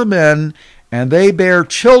daughters of men, and they bare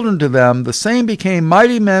children to them, the same became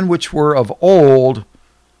mighty men which were of old,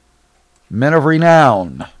 men of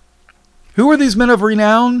renown. Who were these men of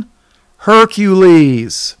renown?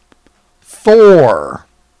 Hercules, Thor.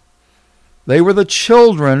 They were the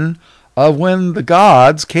children of when the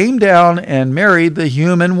gods came down and married the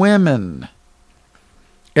human women.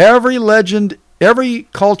 Every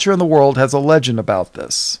culture in the world has a legend about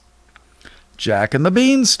this. Jack and the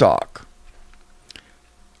Beanstalk.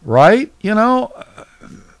 Right?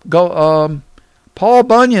 Paul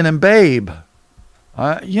Bunyan and Babe.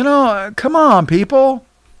 Come on, people.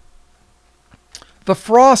 The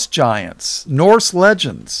Frost Giants, Norse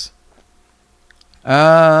legends.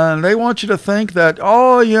 And they want you to think that,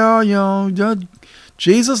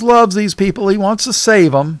 Jesus loves these people. He wants to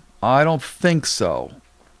save them. I don't think so.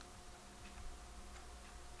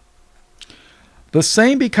 The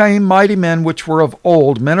same became mighty men which were of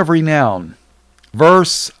old, men of renown.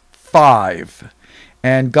 Verse 5.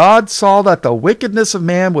 And God saw that the wickedness of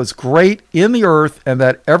man was great in the earth, and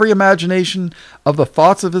that every imagination of the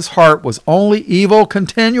thoughts of his heart was only evil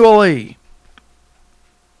continually.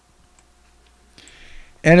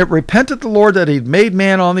 And it repented the Lord that he had made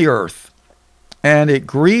man on the earth, and it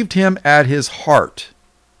grieved him at his heart.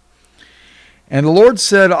 And the Lord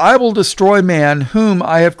said, I will destroy man, whom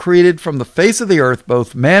I have created from the face of the earth,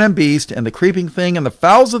 both man and beast, and the creeping thing, and the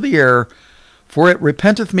fowls of the air, for it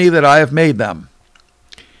repenteth me that I have made them.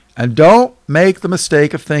 And don't make the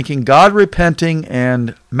mistake of thinking God repenting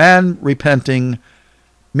and man repenting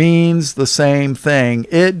means the same thing.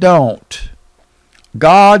 It don't.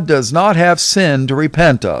 God does not have sin to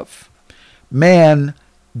repent of. Man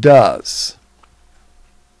does.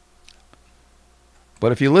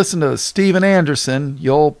 But if you listen to Stephen Anderson,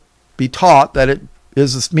 you'll be taught that it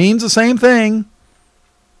means the same thing.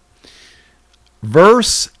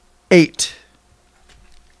 Verse 8.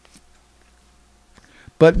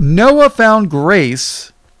 But Noah found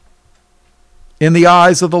grace in the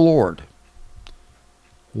eyes of the Lord.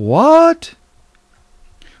 What?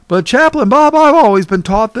 But Chaplain Bob, I've always been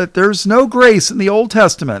taught that there's no grace in the Old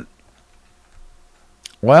Testament.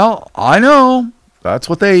 Well, I know. That's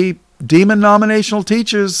what they demon-nominational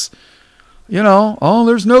teachers,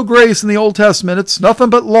 there's no grace in the Old Testament. It's nothing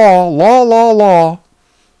but law.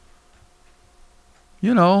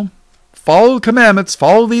 Follow the commandments,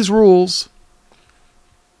 follow these rules.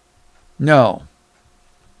 No.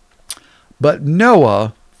 But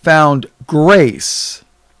Noah found grace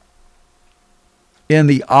in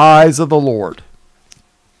the eyes of the Lord.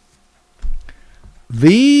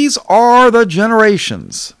 These are the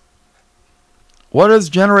generations. What is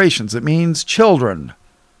generations? It means children.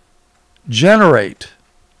 Generate.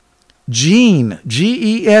 Gene,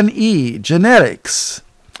 G-E-N-E, genetics,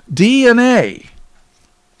 DNA.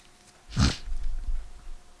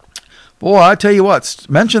 Boy, I tell you what,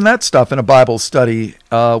 mention that stuff in a Bible study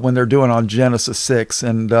when they're doing on Genesis 6,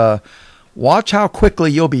 and watch how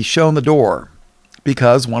quickly you'll be shown the door.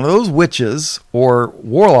 Because one of those witches or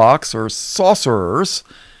warlocks or sorcerers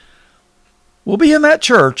will be in that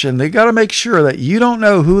church, and they got to make sure that you don't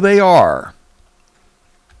know who they are.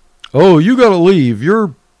 Oh, you got to leave.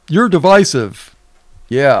 You're divisive.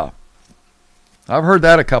 Yeah. I've heard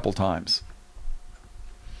that a couple times.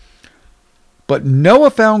 But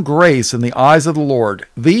Noah found grace in the eyes of the Lord.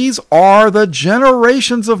 These are the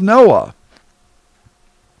generations of Noah.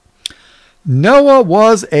 Noah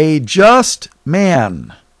was a just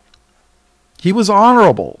man. He was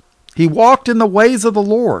honorable. He walked in the ways of the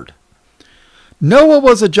Lord. Noah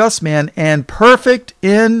was a just man and perfect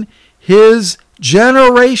in his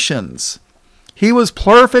generations. He was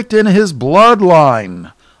perfect in his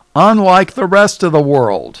bloodline, unlike the rest of the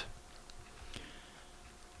world.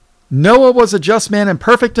 Noah was a just man and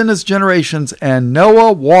perfect in his generations, and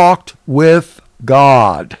Noah walked with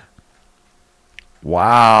God.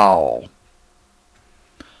 Wow.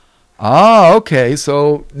 Okay,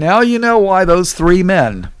 so now you know why those three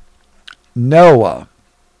men. Noah.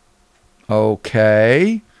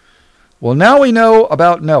 Okay. Well, now we know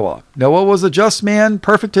about Noah. Noah was a just man,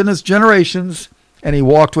 perfect in his generations, and he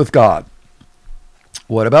walked with God.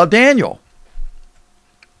 What about Daniel?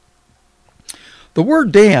 The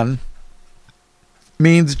word Dan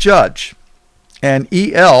means judge, and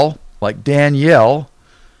El, like Daniel,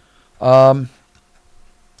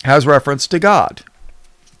 has reference to God.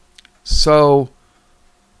 So,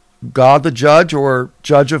 God the judge, or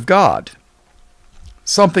judge of God.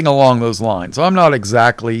 Something along those lines. I'm not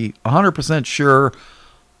exactly 100% sure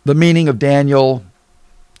the meaning of Daniel,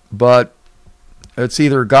 but it's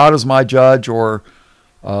either God is my judge or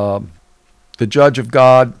the judge of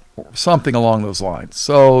God, or something along those lines.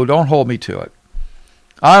 So don't hold me to it.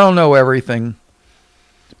 I don't know everything.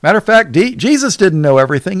 Matter of fact, Jesus didn't know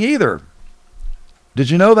everything either. Did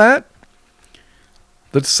you know that?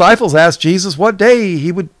 The disciples asked Jesus what day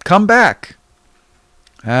he would come back.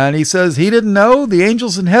 And he says he didn't know, the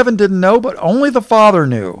angels in heaven didn't know, but only the Father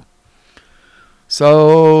knew.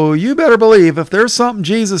 So you better believe if there's something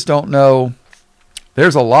Jesus don't know,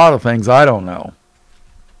 there's a lot of things I don't know.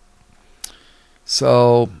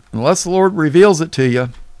 So unless the Lord reveals it to you.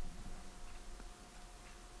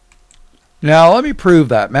 Now let me prove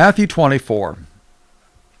that. Matthew 24,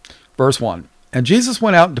 verse 1. And Jesus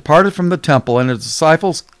went out and departed from the temple, and his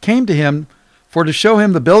disciples came to him for to show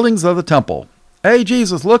him the buildings of the temple. Hey,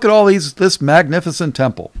 Jesus, look at all this magnificent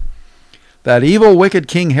temple that evil, wicked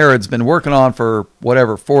King Herod's been working on for,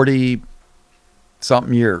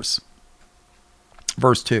 40-something years.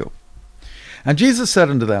 Verse 2. And Jesus said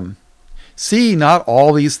unto them, See ye not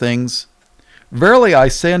all these things? Verily I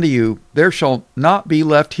say unto you, there shall not be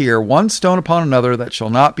left here one stone upon another that shall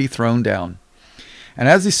not be thrown down. And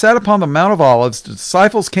as he sat upon the Mount of Olives, the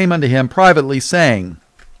disciples came unto him privately, saying,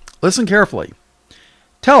 Listen carefully.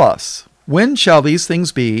 Tell us, when shall these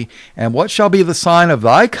things be, and what shall be the sign of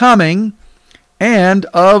thy coming and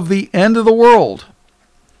of the end of the world?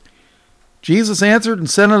 Jesus answered and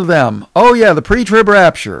said unto them, Oh yeah, the pre-trib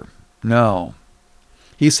rapture. No.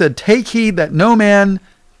 He said, Take heed that no man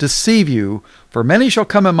deceive you, for many shall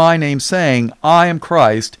come in my name, saying, I am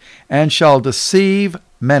Christ, and shall deceive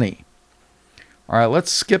many. All right,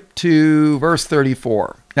 let's skip to verse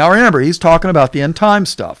 34. Now remember, he's talking about the end time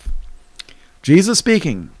stuff. Jesus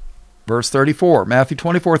speaking, verse 34, Matthew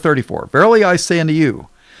 24:34. Verily I say unto you,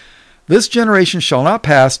 this generation shall not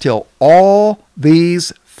pass till all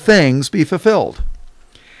these things be fulfilled.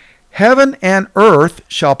 Heaven and earth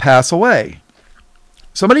shall pass away.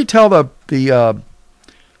 Somebody tell the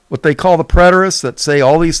what they call the preterists that say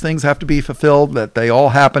all these things have to be fulfilled, that they all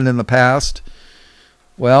happened in the past.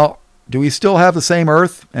 Well, do we still have the same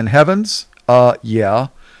earth and heavens? Yeah.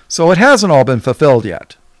 So it hasn't all been fulfilled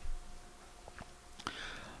yet.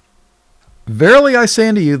 Verily I say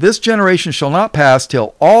unto you, this generation shall not pass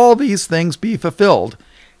till all these things be fulfilled.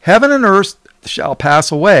 Heaven and earth shall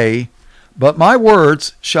pass away, but my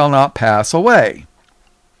words shall not pass away.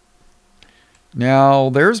 Now,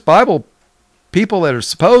 there's Bible people that are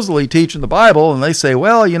supposedly teaching the Bible, and they say,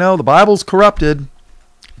 well, the Bible's corrupted.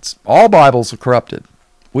 All Bibles are corrupted.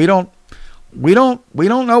 We don't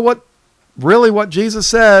know what Jesus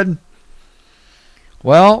said.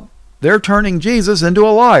 Well, they're turning Jesus into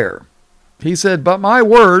a liar. He said, but my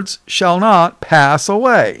words shall not pass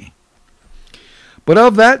away. But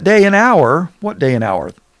of that day and hour, what day and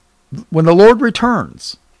hour? When the Lord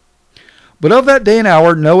returns. But of that day and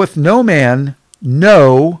hour knoweth no man,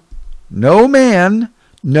 no man,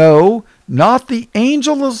 no, not the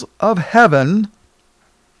angels of heaven,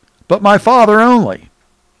 but my Father only.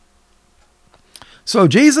 So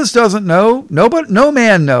Jesus doesn't know, no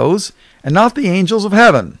man knows, and not the angels of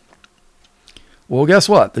heaven. Well, guess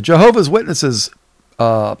what? The Jehovah's Witnesses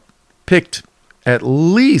picked at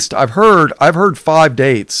least, I've heard 5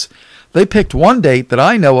 dates. They picked one date that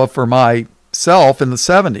I know of for myself in the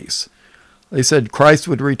 70s. They said Christ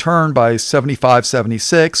would return by 75,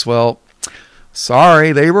 76. Well,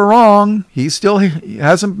 sorry, they were wrong. He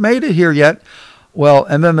hasn't made it here yet. Well,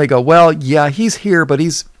 and then they go, well, yeah, he's here, but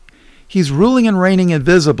he's ruling and reigning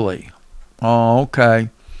invisibly. Oh, okay.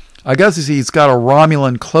 I guess he's got a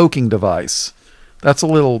Romulan cloaking device. That's a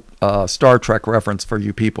little Star Trek reference for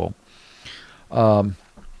you people. And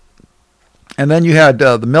then you had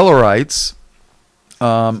the Millerites.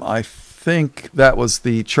 I think that was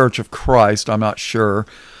the Church of Christ. I'm not sure.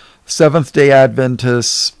 Seventh-day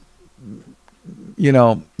Adventists,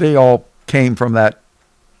 they all came from that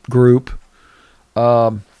group.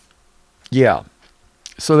 Yeah.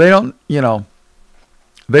 So they don't, it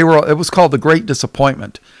was called the Great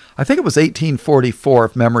Disappointment. I think it was 1844,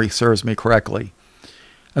 if memory serves me correctly.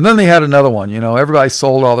 And then they had another one, everybody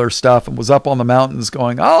sold all their stuff and was up on the mountains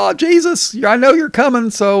going, "Oh, Jesus, I know you're coming,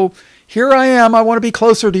 so here I am. I want to be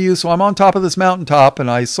closer to you, so I'm on top of this mountaintop, and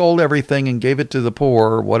I sold everything and gave it to the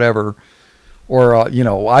poor," or whatever. Or,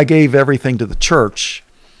 I gave everything to the church.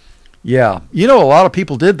 Yeah. A lot of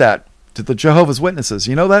people did that to the Jehovah's Witnesses.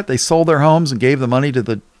 You know that? They sold their homes and gave the money to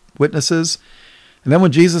the witnesses. And then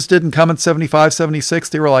when Jesus didn't come in 75, 76,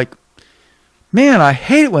 they were like, "Man, I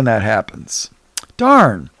hate it when that happens.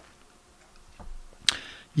 Darn."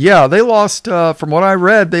 Yeah, they lost, from what I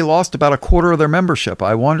read, they lost about a quarter of their membership.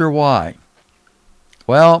 I wonder why.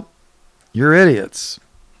 Well, you're idiots.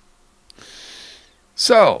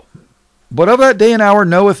 So, but of that day and hour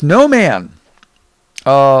knoweth no man.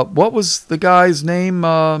 What was the guy's name?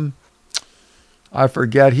 I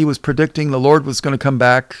forget. He was predicting the Lord was going to come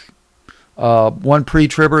back. One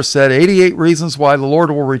pre-tribber said 88 reasons why the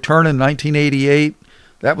Lord will return in 1988.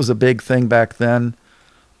 That was a big thing back then.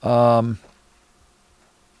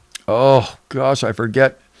 Oh, gosh, I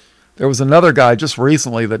forget. There was another guy just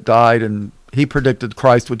recently that died, and he predicted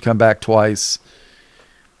Christ would come back twice.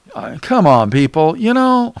 Come on, people.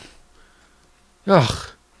 Ugh.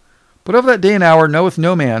 But of that day and hour knoweth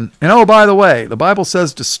no man. And oh, by the way, the Bible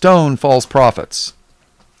says to stone false prophets.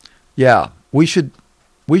 Yeah, we should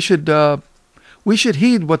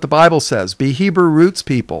heed what the Bible says. Be Hebrew roots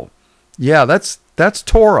people. Yeah, that's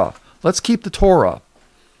Torah. Let's keep the Torah.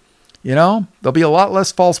 There'll be a lot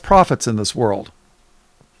less false prophets in this world.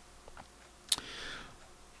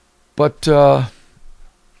 But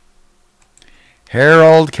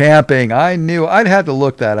Harold Camping, I knew I'd had to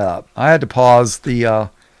look that up. I had to pause the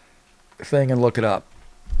thing and look it up.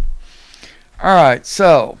 All right,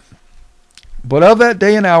 so, but of that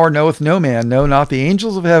day and hour knoweth no man, no, not the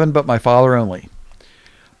angels of heaven, but my Father only.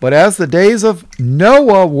 But as the days of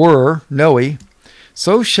Noah were, Noe,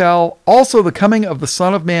 so shall also the coming of the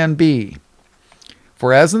Son of Man be.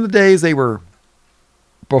 For as in the days they were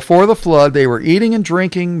before the flood, they were eating and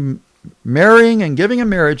drinking, marrying and giving in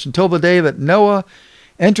marriage, until the day that Noah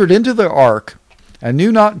entered into the ark, and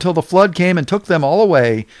knew not until the flood came and took them all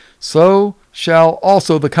away, so shall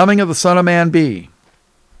also the coming of the Son of Man be.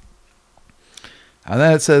 And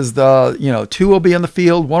then it says, two will be in the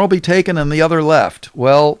field, one will be taken and the other left.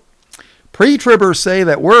 Well, pre-tribbers say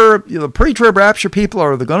that the pre-trib rapture people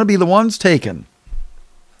are going to be the ones taken.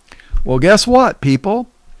 Well, guess what, people?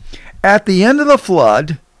 At the end of the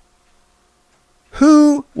flood,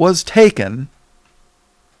 who was taken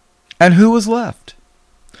and who was left?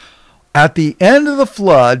 At the end of the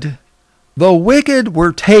flood, the wicked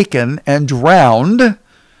were taken and drowned,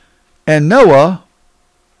 and Noah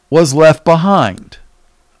was left behind.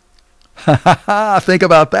 Think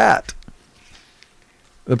about that.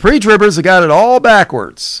 The pre-tribbers have got it all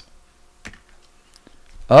backwards.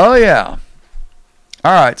 Oh, yeah.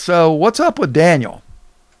 All right, so what's up with Daniel?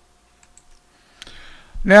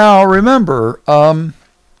 Now, remember,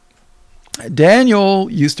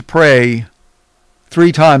 Daniel used to pray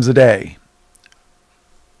 3 times a day.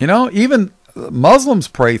 Even Muslims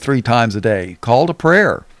pray 3 times a day, call to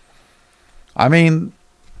prayer. I mean,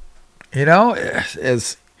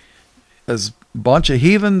 as bunch of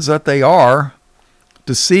heathens that they are,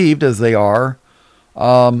 deceived as they are,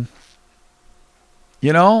 how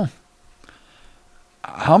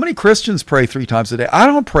many Christians pray 3 times a day? I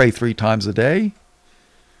don't pray 3 times a day.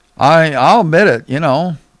 I'll admit it,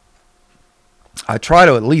 I try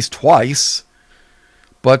to at least twice.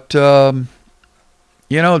 But,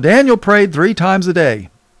 Daniel prayed 3 times a day.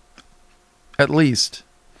 At least.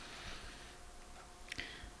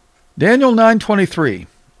 Daniel 9:23.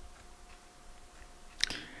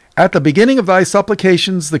 At the beginning of thy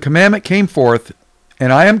supplications the commandment came forth,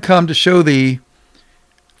 and I am come to show thee,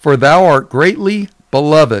 for thou art greatly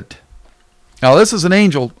beloved. Now this is an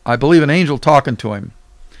angel, I believe an angel talking to him.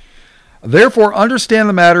 Therefore understand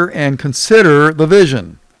the matter and consider the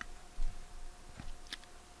vision.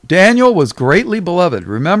 Daniel was greatly beloved.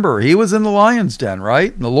 Remember, he was in the lion's den,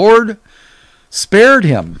 right? And the Lord spared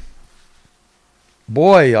him.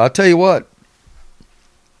 Boy, I'll tell you what.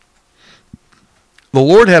 The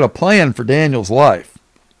Lord had a plan for Daniel's life.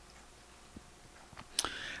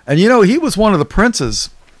 And he was one of the princes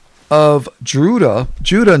of Judah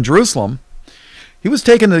and Jerusalem. He was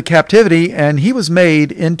taken into captivity, and he was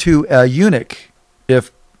made into a eunuch.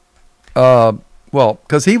 Because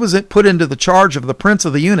he was put into the charge of the prince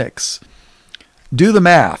of the eunuchs. Do the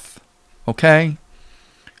math, okay?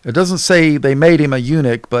 It doesn't say they made him a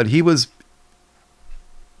eunuch, but he was,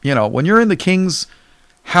 when you're in the king's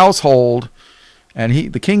household,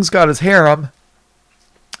 and the king's got his harem,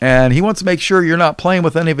 and he wants to make sure you're not playing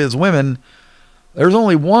with any of his women, there's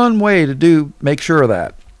only one way to make sure of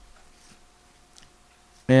that.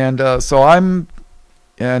 And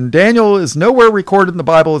and Daniel is nowhere recorded in the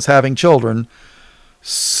Bible as having children.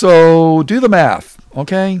 So do the math,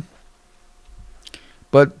 okay?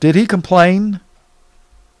 But did he complain?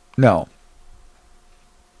 No.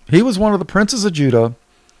 He was one of the princes of Judah.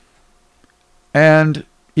 And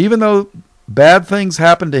even though bad things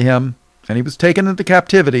happened to him and he was taken into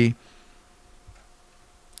captivity,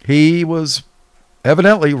 he was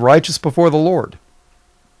evidently righteous before the Lord.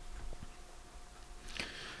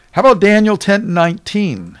 How about Daniel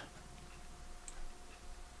 10:19?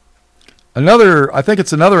 I think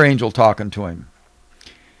it's another angel talking to him.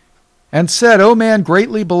 And said, O man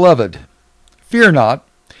greatly beloved, fear not,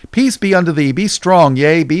 peace be unto thee, be strong,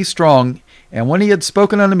 yea, be strong. And when he had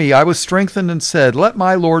spoken unto me, I was strengthened and said, Let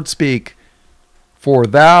my Lord speak, for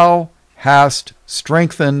thou hast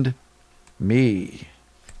strengthened me.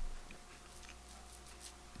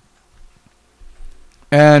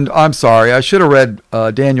 And I'm sorry, I should have read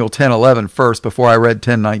Daniel 10:11 first before I read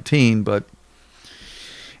 10:19, but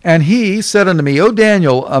and he said unto me, O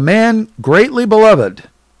Daniel, a man greatly beloved,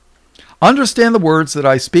 understand the words that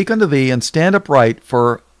I speak unto thee, and stand upright,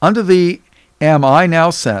 for unto thee am I now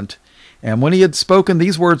sent. And when he had spoken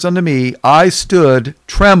these words unto me, I stood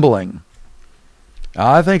trembling.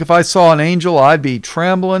 Now, I think if I saw an angel, I'd be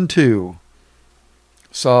trembling too.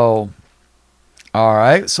 So, all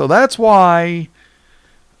right, so that's why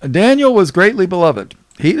Daniel was greatly beloved.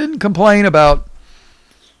 He didn't complain about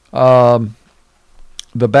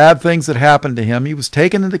the bad things that happened to him. He was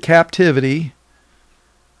taken into captivity,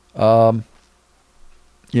 and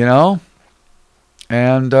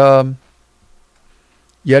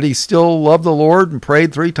yet he still loved the Lord and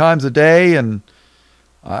prayed 3 times a day, and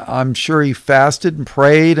I'm sure he fasted and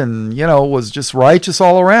prayed and, was just righteous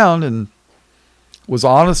all around and was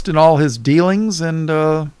honest in all his dealings, and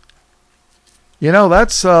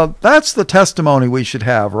that's the testimony we should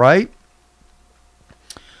have, right?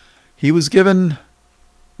 He was given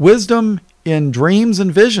wisdom in dreams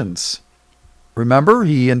and visions. Remember,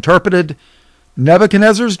 he interpreted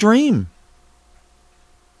Nebuchadnezzar's dream.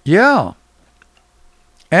 Yeah.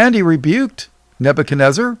 And he rebuked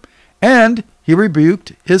Nebuchadnezzar, and he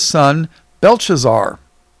rebuked his son Belshazzar,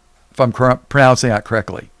 if I'm pronouncing that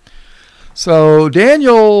correctly. So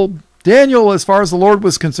Daniel, as far as the Lord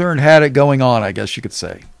was concerned, had it going on, I guess you could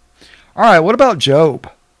say. All right, what about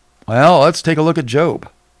Job? Well, let's take a look at Job.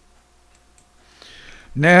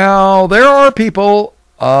 Now, there are people,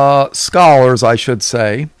 scholars, I should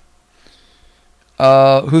say,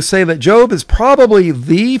 who say that Job is probably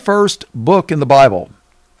the first book in the Bible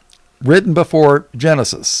written before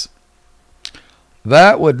Genesis.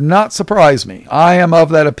 That would not surprise me. I am of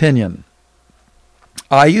that opinion.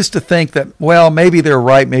 I used to think that, well, maybe they're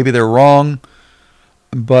right, maybe they're wrong,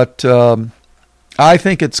 but I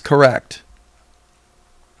think it's correct.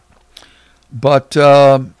 But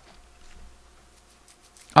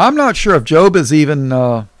I'm not sure if Job is even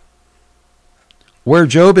where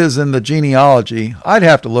Job is in the genealogy. I'd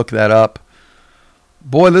have to look that up.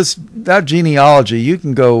 Boy, that genealogy, you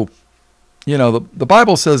can go, the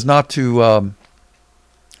Bible says not to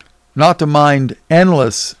mind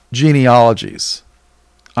endless genealogies.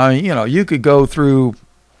 I mean, you could go through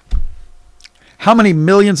how many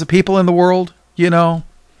millions of people in the world, and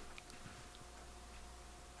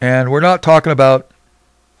we're not talking about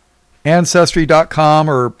Ancestry.com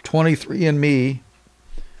or 23andMe,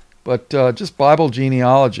 but just Bible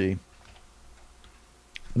genealogy.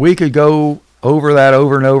 We could go over that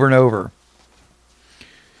over and over and over.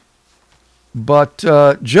 But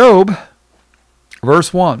Job,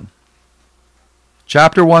 verse 1,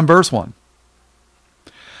 chapter 1, verse 1.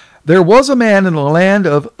 There was a man in the land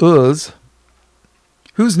of Uz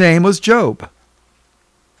whose name was Job.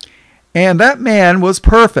 And that man was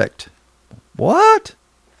perfect. What?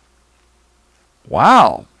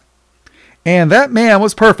 Wow. And that man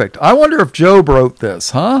was perfect. I wonder if Job wrote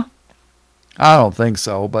this, huh? I don't think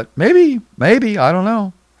so, but maybe, I don't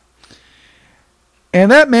know.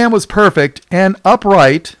 And that man was perfect and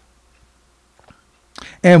upright,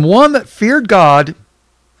 and one that feared God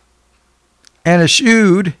and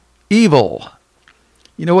eschewed evil.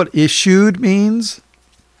 You know what eschewed means?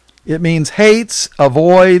 It means hates,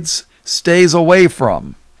 avoids, stays away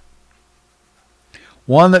from.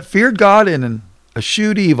 One that feared God and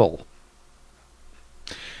eschewed evil.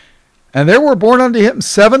 And there were born unto him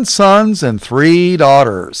 7 sons and 3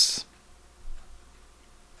 daughters.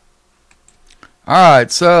 All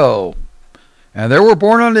right, so, and there were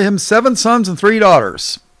born unto him 7 sons and 3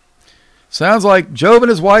 daughters. Sounds like Job and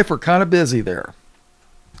his wife were kind of busy there.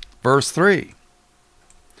 Verse 3.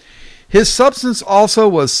 His substance also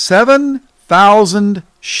was 7,000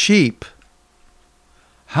 sheep.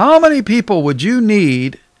 How many people would you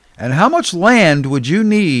need, and how much land would you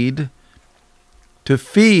need to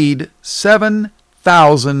feed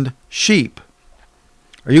 7,000 sheep?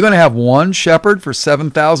 Are you going to have one shepherd for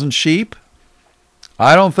 7,000 sheep?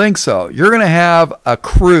 I don't think so. You're going to have a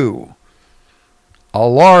crew, a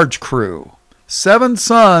large crew. 7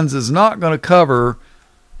 sons is not going to cover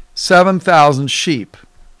 7,000 sheep,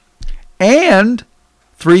 and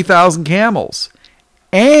 3,000 camels,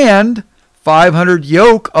 and 500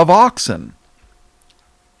 yoke of oxen,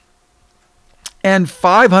 and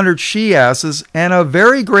 500 she-asses, and a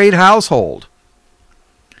very great household.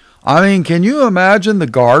 I mean, can you imagine the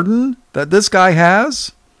garden that this guy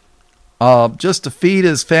has? Just to feed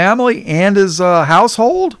his family and his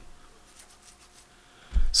household?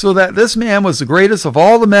 So that this man was the greatest of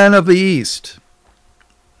all the men of the East.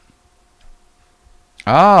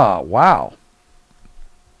 Ah, wow.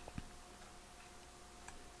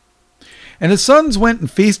 And his sons went and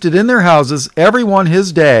feasted in their houses, every one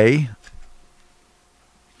his day.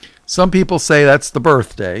 Some people say that's the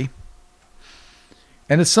birthday.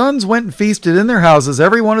 And his sons went and feasted in their houses,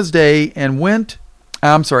 every one his day, and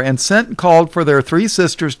sent and called for their 3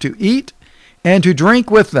 sisters to eat and to drink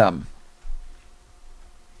with them.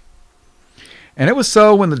 And it was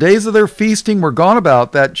so, when the days of their feasting were gone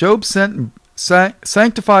about, that Job sent and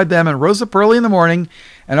sanctified them, and rose up early in the morning,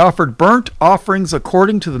 and offered burnt offerings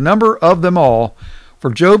according to the number of them all.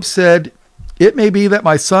 For Job said, it may be that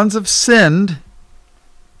my sons have sinned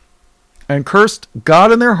and cursed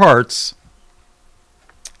God in their hearts.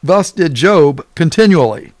 Thus did Job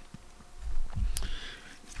continually.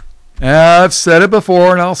 I've said it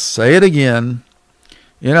before, and I'll say it again.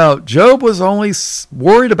 You know, Job was only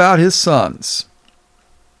worried about his sons.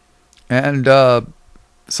 And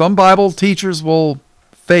some Bible teachers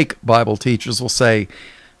fake Bible teachers will say,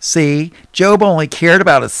 see, Job only cared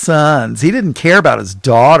about his sons. He didn't care about his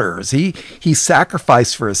daughters. He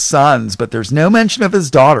sacrificed for his sons, but there's no mention of his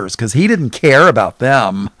daughters because he didn't care about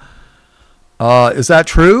them. Is that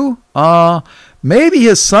true? Maybe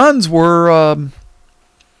his sons were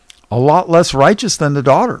a lot less righteous than the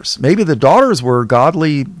daughters. Maybe the daughters were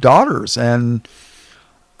godly daughters, and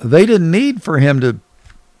they didn't need for him to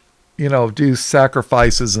do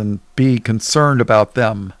sacrifices and be concerned about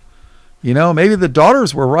them. Maybe the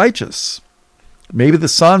daughters were righteous. Maybe the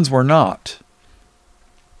sons were not.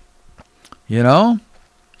 I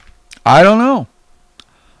don't know.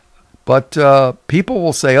 But people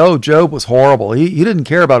will say, oh, Job was horrible. He didn't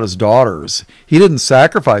care about his daughters. He didn't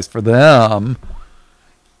sacrifice for them.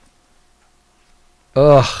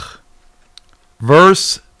 Ugh.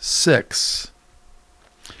 Verse 6.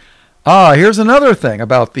 Here's another thing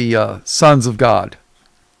about the sons of God.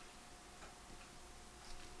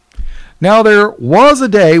 Now there was a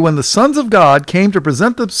day when the sons of God came to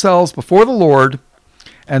present themselves before the Lord,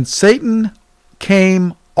 and Satan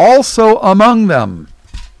came also among them.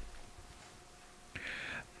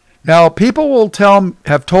 Now people will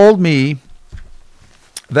have told me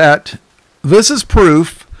that this is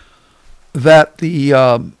proof that the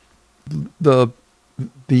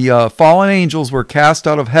fallen angels were cast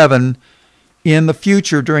out of heaven in the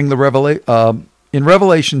future during the in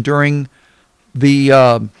Revelation during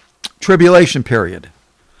the tribulation period.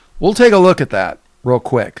 We'll take a look at that real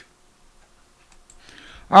quick.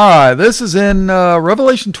 All right, this is in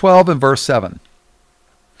Revelation 12 and verse 7.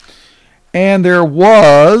 And there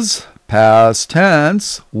was, past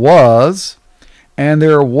tense, was, and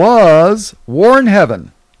there was war in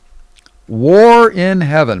heaven. War in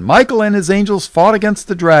heaven. Michael and his angels fought against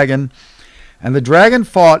the dragon, and the dragon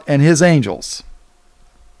fought and his angels,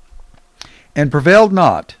 and prevailed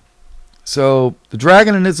not. So the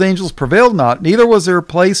dragon and his angels prevailed not, neither was their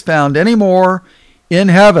place found any more in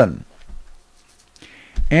heaven.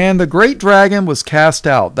 And the great dragon was cast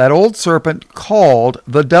out, that old serpent called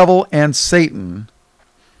the devil and Satan,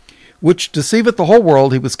 which deceiveth the whole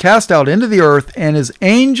world. He was cast out into the earth, and his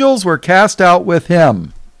angels were cast out with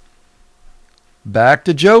him. Back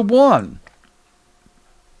to Job 1.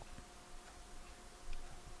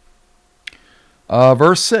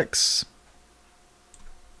 Verse 6.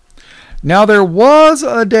 Now there was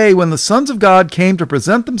a day when the sons of God came to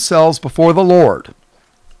present themselves before the Lord.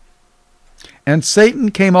 and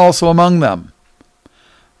Satan came also among them.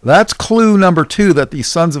 That's clue number 2 that the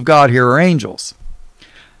sons of God here are angels.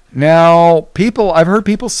 Now, I've heard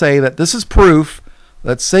people say that this is proof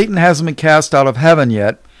that Satan hasn't been cast out of heaven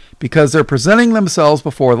yet because they're presenting themselves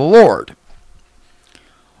before the Lord.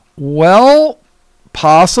 Well,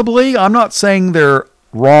 possibly. I'm not saying they're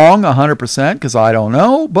wrong 100% because I don't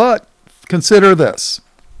know, but consider this.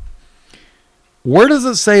 Where does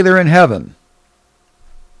it say they're in heaven?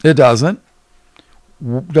 It doesn't.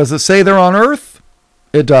 Does it say they're on earth?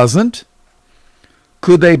 It doesn't.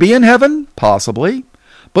 Could they be in heaven? Possibly.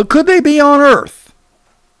 But could they be on earth?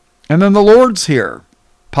 And then the Lord's here?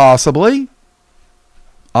 Possibly.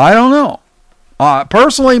 I don't know.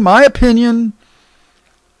 Personally, my opinion,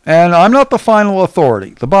 and I'm not the final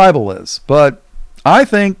authority, the Bible is, but I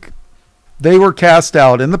think they were cast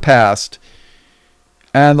out in the past,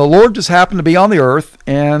 and the Lord just happened to be on the earth,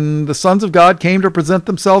 and the sons of God came to present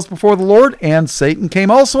themselves before the Lord, and Satan came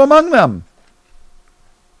also among them.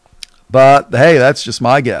 But hey, that's just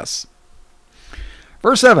my guess.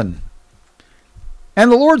 Verse 7.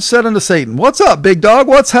 And the Lord said unto Satan, "What's up, big dog?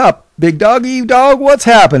 What's up, big doggy dog? What's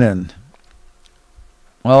happening?"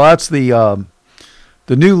 Well, that's the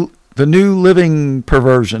New Living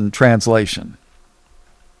Perversion translation.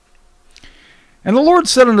 And the Lord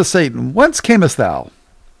said unto Satan, "Whence camest thou?"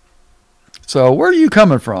 So, where are you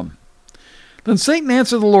coming from? Then Satan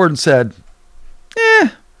answered the Lord and said,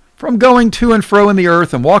 from going to and fro in the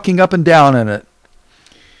earth and walking up and down in it.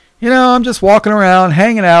 I'm just walking around,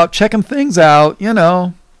 hanging out, checking things out,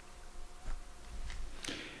 And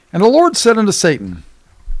the Lord said unto Satan,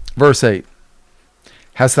 verse 8,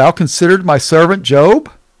 "Hast thou considered my servant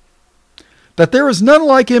Job? That there is none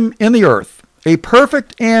like him in the earth, a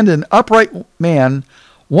perfect and an upright man,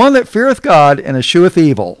 one that feareth God and escheweth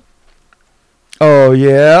evil." Oh,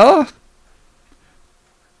 yeah?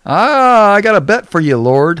 I got a bet for you,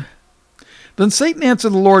 Lord. Then Satan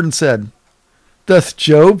answered the Lord and said, "Doth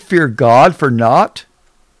Job fear God for naught?"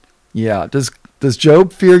 Yeah, does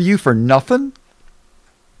Job fear you for nothing?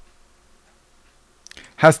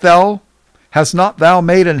 Hast not thou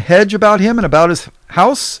made an hedge about him and about his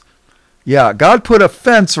house? Yeah, God put a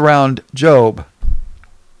fence around Job.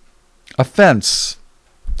 A fence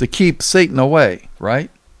to keep Satan away, right?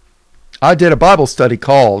 I did a Bible study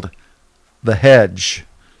called The Hedge.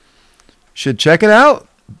 Should check it out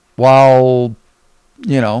while,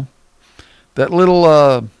 that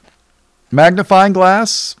little magnifying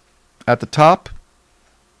glass at the top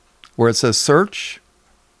where it says search,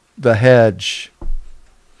 The Hedge.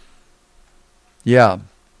 Yeah.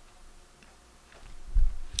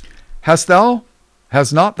 Hast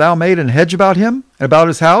not thou made an hedge about him, and about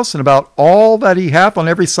his house, and about all that he hath on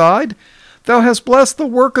every side? Thou hast blessed the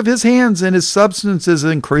work of his hands, and his substance is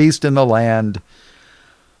increased in the land.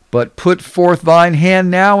 But put forth thine hand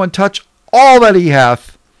now, and touch all that he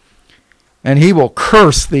hath, and he will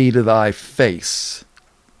curse thee to thy face.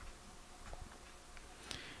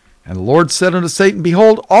 And the Lord said unto Satan,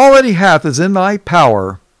 "Behold, all that he hath is in thy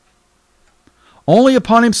power. Only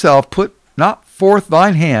upon himself put not forth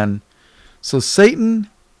thine hand." So Satan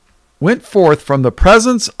went forth from the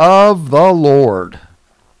presence of the Lord.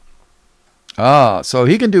 So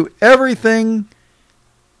he can do everything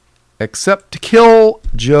except to kill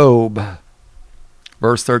Job.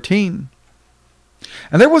 Verse 13.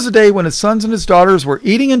 And there was a day when his sons and his daughters were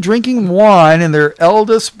eating and drinking wine in their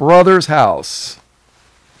eldest brother's house.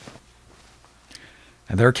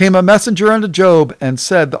 And there came a messenger unto Job and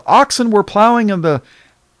said, "The oxen were plowing and the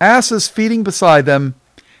asses feeding beside them,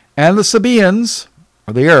 and the Sabaeans,"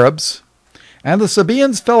 or the Arabs, "and the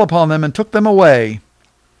Sabaeans fell upon them and took them away."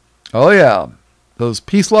 Oh yeah, those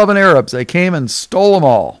peace-loving Arabs, they came and stole them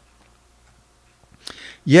all.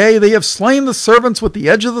 "Yea, they have slain the servants with the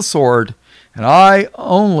edge of the sword, and I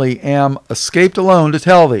only am escaped alone to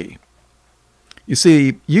tell thee." You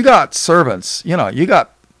see, you got servants, you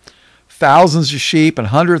got thousands of sheep and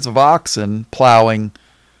hundreds of oxen plowing.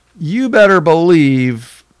 You better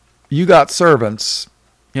believe you got servants,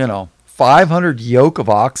 500 yoke of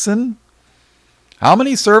oxen. How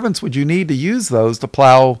many servants would you need to use those to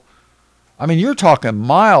plow? I mean, you're talking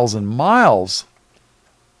miles and miles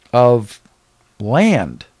of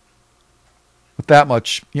land with that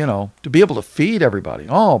much, to be able to feed everybody.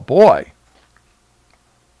 Oh, boy.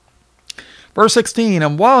 Verse 16,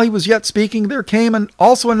 and while he was yet speaking, there came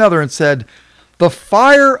also another and said, "The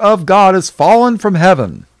fire of God is fallen from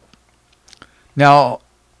heaven." Now,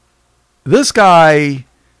 this guy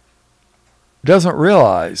doesn't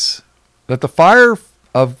realize that the fire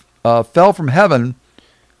fell from heaven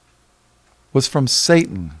was from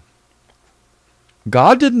Satan.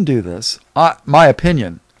 God didn't do this. My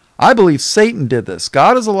opinion. I believe Satan did this.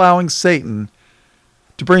 God is allowing Satan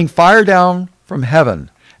to bring fire down from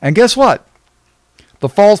heaven. And guess what? The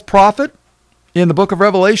false prophet in the book of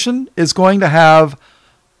Revelation is going to have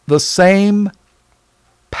the same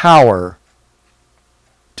power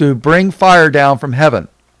to bring fire down from heaven.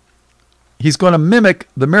 He's going to mimic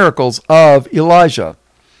the miracles of Elijah.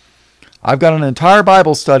 I've got an entire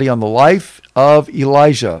Bible study on the life of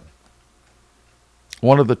Elijah,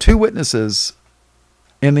 one of the two witnesses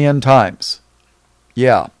in the end times.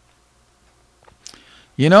 Yeah.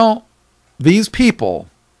 You know, these people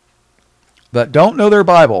that don't know their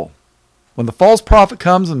Bible, when the false prophet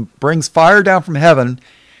comes and brings fire down from heaven,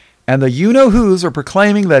 and the you-know-whos are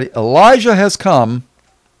proclaiming that Elijah has come,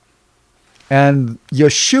 and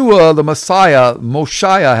Yeshua, the Messiah,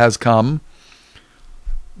 Moshiach, has come,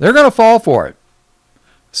 they're going to fall for it.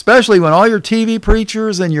 Especially when all your TV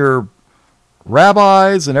preachers and your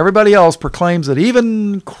rabbis and everybody else proclaims that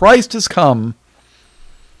even Christ has come.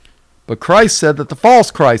 But Christ said that the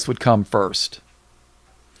false Christ would come first.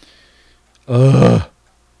 But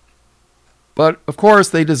of course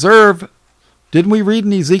they deserve, didn't we read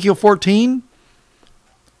in Ezekiel 14?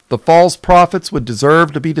 The false prophets would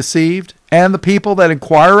deserve to be deceived, and the people that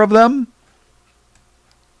inquire of them,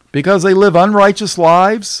 because they live unrighteous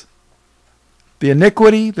lives, the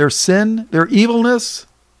iniquity, their sin, their evilness.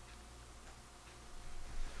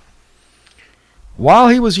 While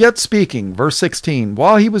he was yet speaking, verse 16,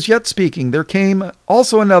 while he was yet speaking, there came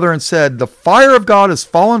also another and said, the fire of God is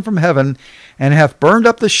fallen from heaven, and hath burned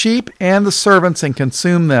up the sheep and the servants, and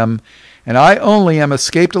consumed them, and I only am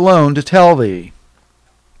escaped alone to tell thee.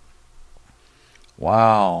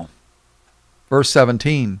 Wow. Verse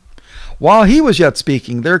 17. While he was yet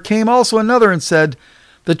speaking, there came also another and said,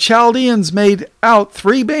 the Chaldeans made out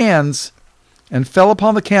 3 bands, and fell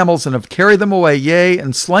upon the camels, and have carried them away, yea,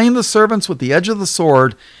 and slain the servants with the edge of the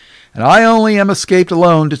sword, and I only am escaped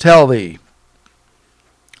alone to tell thee.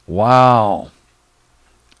 Wow.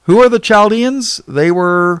 Who are the Chaldeans? They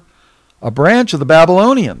were a branch of the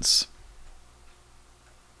Babylonians.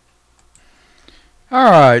 All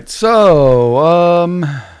right, so,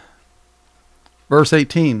 verse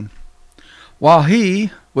 18. While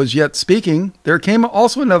he was yet speaking, there came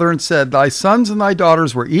also another and said, thy sons and thy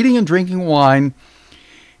daughters were eating and drinking wine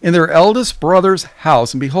in their eldest brother's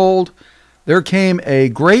house. And behold, there came a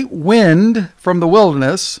great wind from the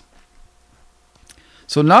wilderness.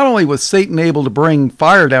 So not only was Satan able to bring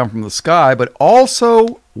fire down from the sky, but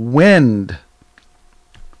also wind.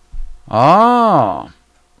 Ah.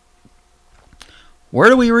 Where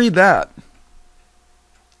do we read that?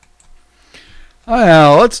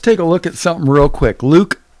 Now, let's take a look at something real quick.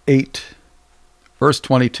 Luke 8, verse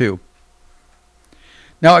 22.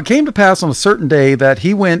 Now it came to pass on a certain day that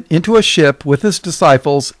he went into a ship with his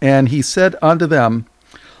disciples, and he said unto them,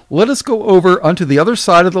 let us go over unto the other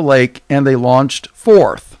side of the lake, and they launched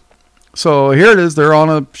forth. So here it is, they're on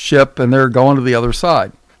a ship, and they're going to the other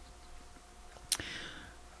side.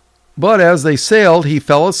 But as they sailed, he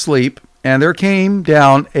fell asleep, and there came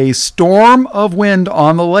down a storm of wind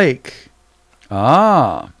on the lake.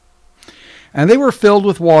 Ah. And they were filled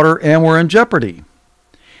with water, and were in jeopardy.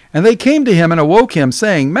 And they came to him and awoke him,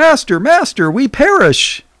 saying, Master, Master, we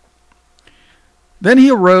perish. Then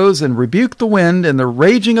he arose and rebuked the wind and the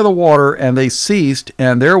raging of the water, and they ceased,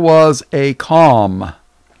 and there was a calm.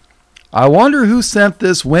 I wonder who sent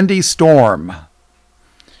this windy storm.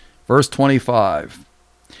 Verse 25.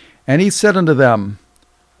 And he said unto them,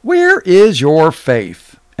 where is your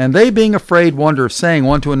faith? And they being afraid wonder, saying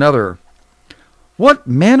one to another, what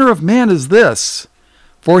manner of man is this?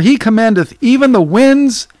 For he commandeth even the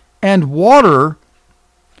winds and water,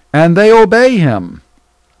 and they obey him.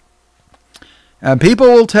 And people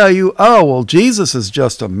will tell you, oh, well, Jesus is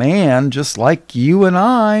just a man, just like you and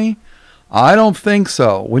I. I don't think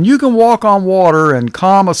so. When you can walk on water and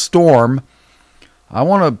calm a storm, I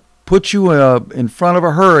want to put you in front of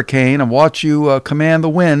a hurricane and watch you command the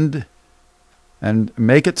wind and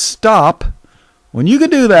make it stop. When you can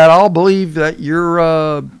do that, I'll believe that you're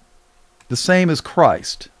the same as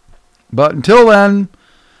Christ. But until then,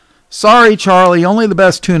 sorry, Charlie, only the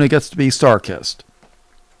best tuna gets to be star-kissed.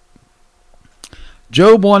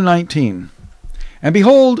 Job 1:19. And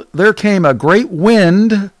behold, there came a great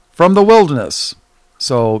wind from the wilderness.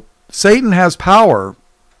 So Satan has power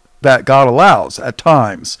that God allows at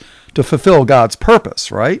times to fulfill God's purpose,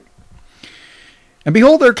 right? And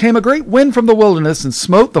behold, there came a great wind from the wilderness, and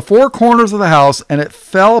smote the 4 corners of the house, and it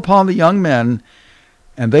fell upon the young men,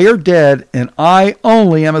 and they are dead, and I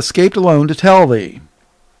only am escaped alone to tell thee.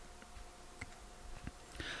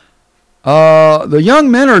 The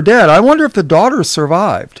young men are dead. I wonder if the daughters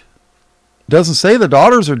survived. doesn't say the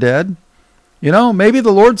daughters are dead. You know, maybe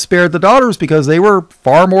the Lord spared the daughters because they were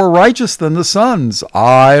far more righteous than the sons.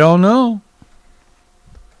 I don't know.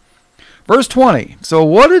 Verse 20. So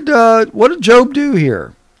what did Job do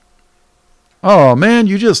here? Oh man,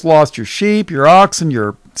 you just lost your sheep, your oxen,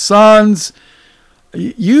 your sons.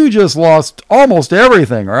 You just lost almost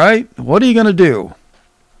everything, all right? What are you going to do?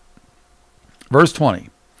 Verse 20.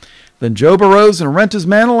 Then Job arose and rent his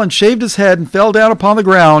mantle and shaved his head and fell down upon the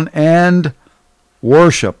ground and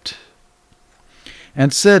worshipped.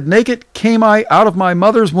 And said, Naked came I out of my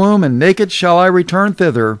mother's womb, and naked shall I return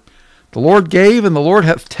thither. The Lord gave, and the Lord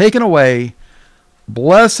hath taken away.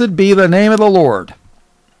 Blessed be the name of the Lord.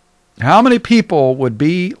 How many people would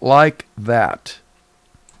be like that?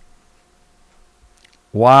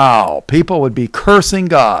 Wow, people would be cursing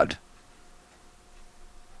God.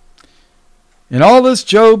 In all this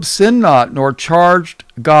Job sinned not, nor charged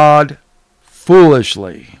God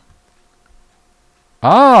foolishly.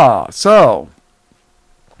 So,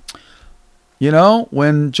 you know,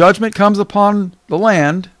 when judgment comes upon the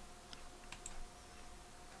land,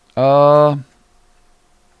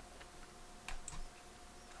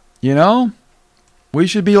 you know, we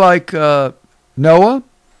should be like Noah.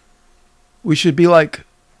 We should be like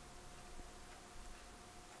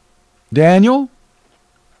Daniel.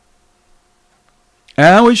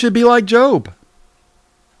 And we should be like Job.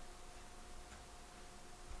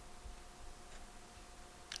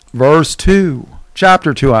 Verse 2.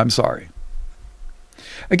 Chapter 2, I'm sorry.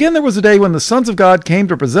 Again, there was a day when the sons of God came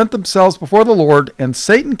to present themselves before the Lord, and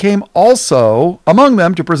Satan came also among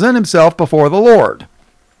them to present himself before the Lord.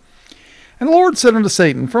 And the Lord said unto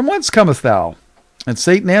Satan, From whence comest thou? And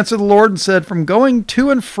Satan answered the Lord and said, From going to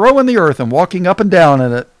and fro in the earth and walking up and down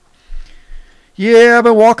in it. Yeah, I've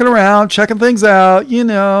been walking around, checking things out, you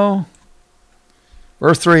know.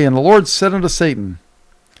 Verse 3, And the Lord said unto Satan,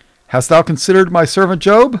 Hast thou considered my servant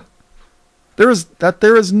Job? There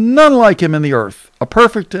is none like him in the earth, a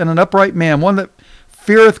perfect and an upright man, one that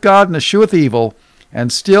feareth God and escheweth evil,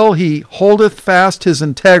 and still he holdeth fast his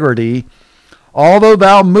integrity, although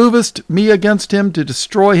thou movest me against him to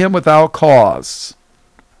destroy him without cause.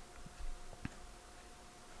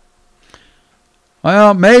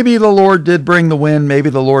 Well, maybe the Lord did bring the wind.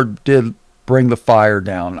 Maybe the Lord did bring the fire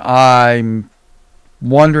down. I'm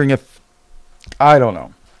wondering if, I don't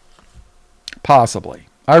know. Possibly.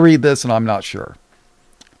 I read this and I'm not sure.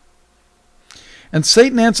 And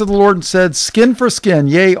Satan answered the Lord and said, Skin for skin,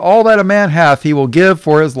 yea, all that a man hath he will give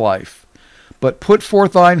for his life. But put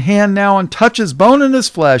forth thine hand now and touch his bone and his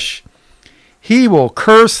flesh. He will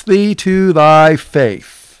curse thee to thy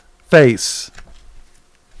face.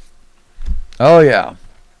 Oh, yeah.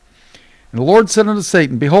 And the Lord said unto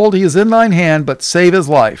Satan, Behold, he is in thine hand, but save his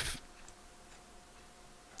life.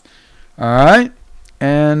 All right.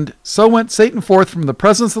 And so went Satan forth from the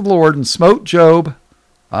presence of the Lord and smote Job.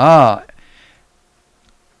 And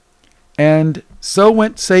so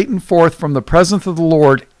went Satan forth from the presence of the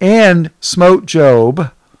Lord and smote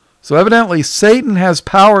Job. So evidently Satan has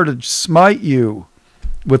power to smite you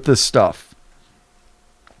with this stuff.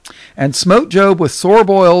 And smote Job with sore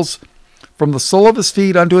boils from the sole of his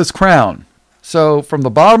feet unto his crown. So from the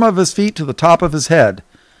bottom of his feet to the top of his head.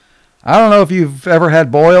 I don't know if you've ever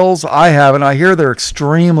had boils. I haven't. I hear they're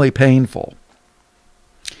extremely painful.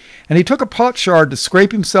 And he took a potsherd to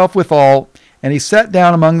scrape himself withal, and he sat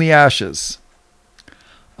down among the ashes.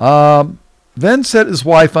 Then said his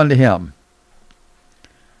wife unto him,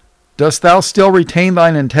 Dost thou still retain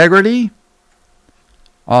thine integrity?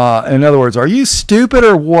 In other words, are you stupid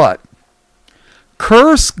or what?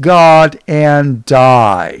 Curse God and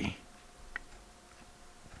die.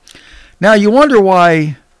 Now you wonder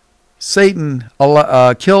why Satan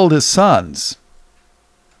killed his sons.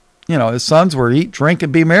 You know, his sons were eat, drink,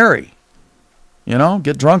 and be merry. You know,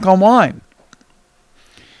 get drunk on wine.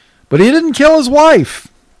 But he didn't kill his wife.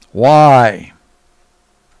 Why?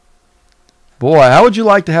 Boy, how would you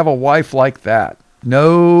like to have a wife like that?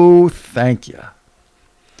 No, thank you.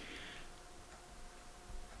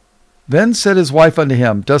 Then said his wife unto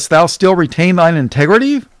him, Dost thou still retain thine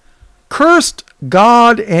integrity? Cursed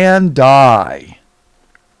God and die.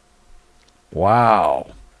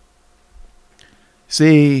 Wow.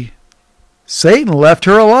 See, Satan left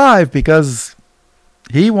her alive because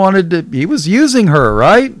he was using her,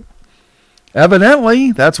 right?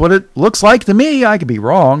 Evidently, that's what it looks like to me. I could be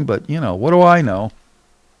wrong, but you know, what do I know?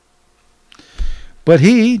 But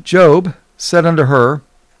he, Job, said unto her,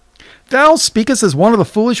 Thou speakest as one of the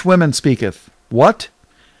foolish women speaketh. What?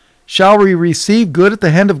 Shall we receive good at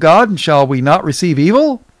the hand of God, and shall we not receive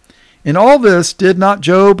evil? In all this did not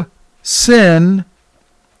Job sin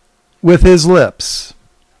with his lips.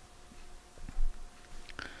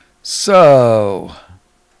 So,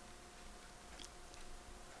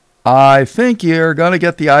 I think you're going to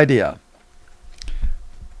get the idea.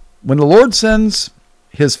 When the Lord sends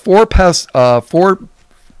his four plagues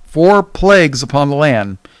upon the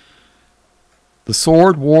land, the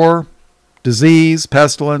sword, war, disease,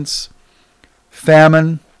 pestilence,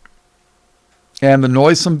 famine, and the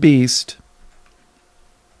noisome beast,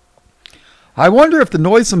 I wonder if the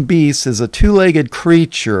noisome beast is a two-legged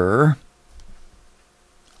creature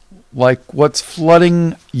like what's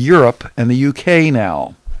flooding Europe and the UK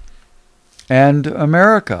now, and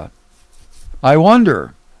America. I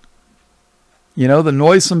wonder. You know, the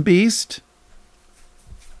noisome beast.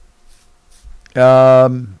 I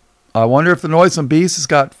wonder if the noisome beast has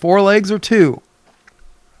got 4 legs or 2.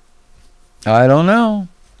 I don't know.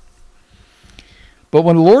 But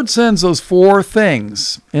when the Lord sends those 4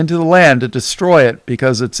 things into the land to destroy it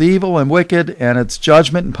because it's evil and wicked and it's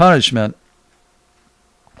judgment and punishment,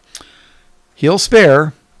 he'll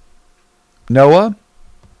spare Noah,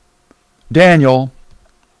 Daniel,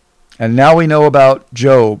 and now we know about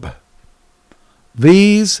Job.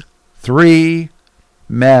 These 3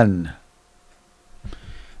 men.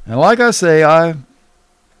 And like I say, I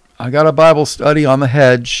got a Bible study on the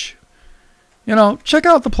hedge. You know, check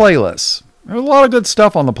out the playlist. There's a lot of good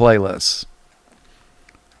stuff on the playlist.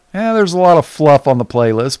 Yeah, there's a lot of fluff on the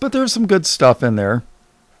playlist, but there's some good stuff in there.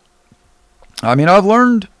 I mean, I've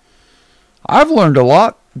learned a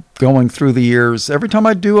lot going through the years. Every time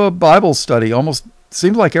I do a Bible study, almost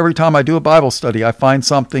seems like every time I do a Bible study, I find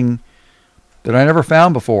something that I never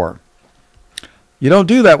found before. You don't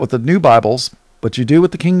do that with the new Bibles, but you do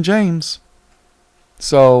with the King James.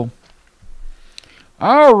 So,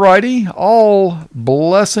 alrighty, all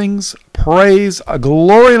blessings, praise,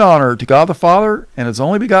 glory, and honor to God the Father and his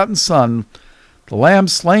only begotten Son, the Lamb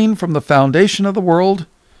slain from the foundation of the world.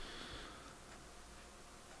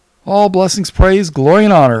 All blessings, praise, glory,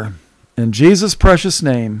 and honor in Jesus' precious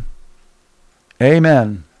name.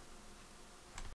 Amen.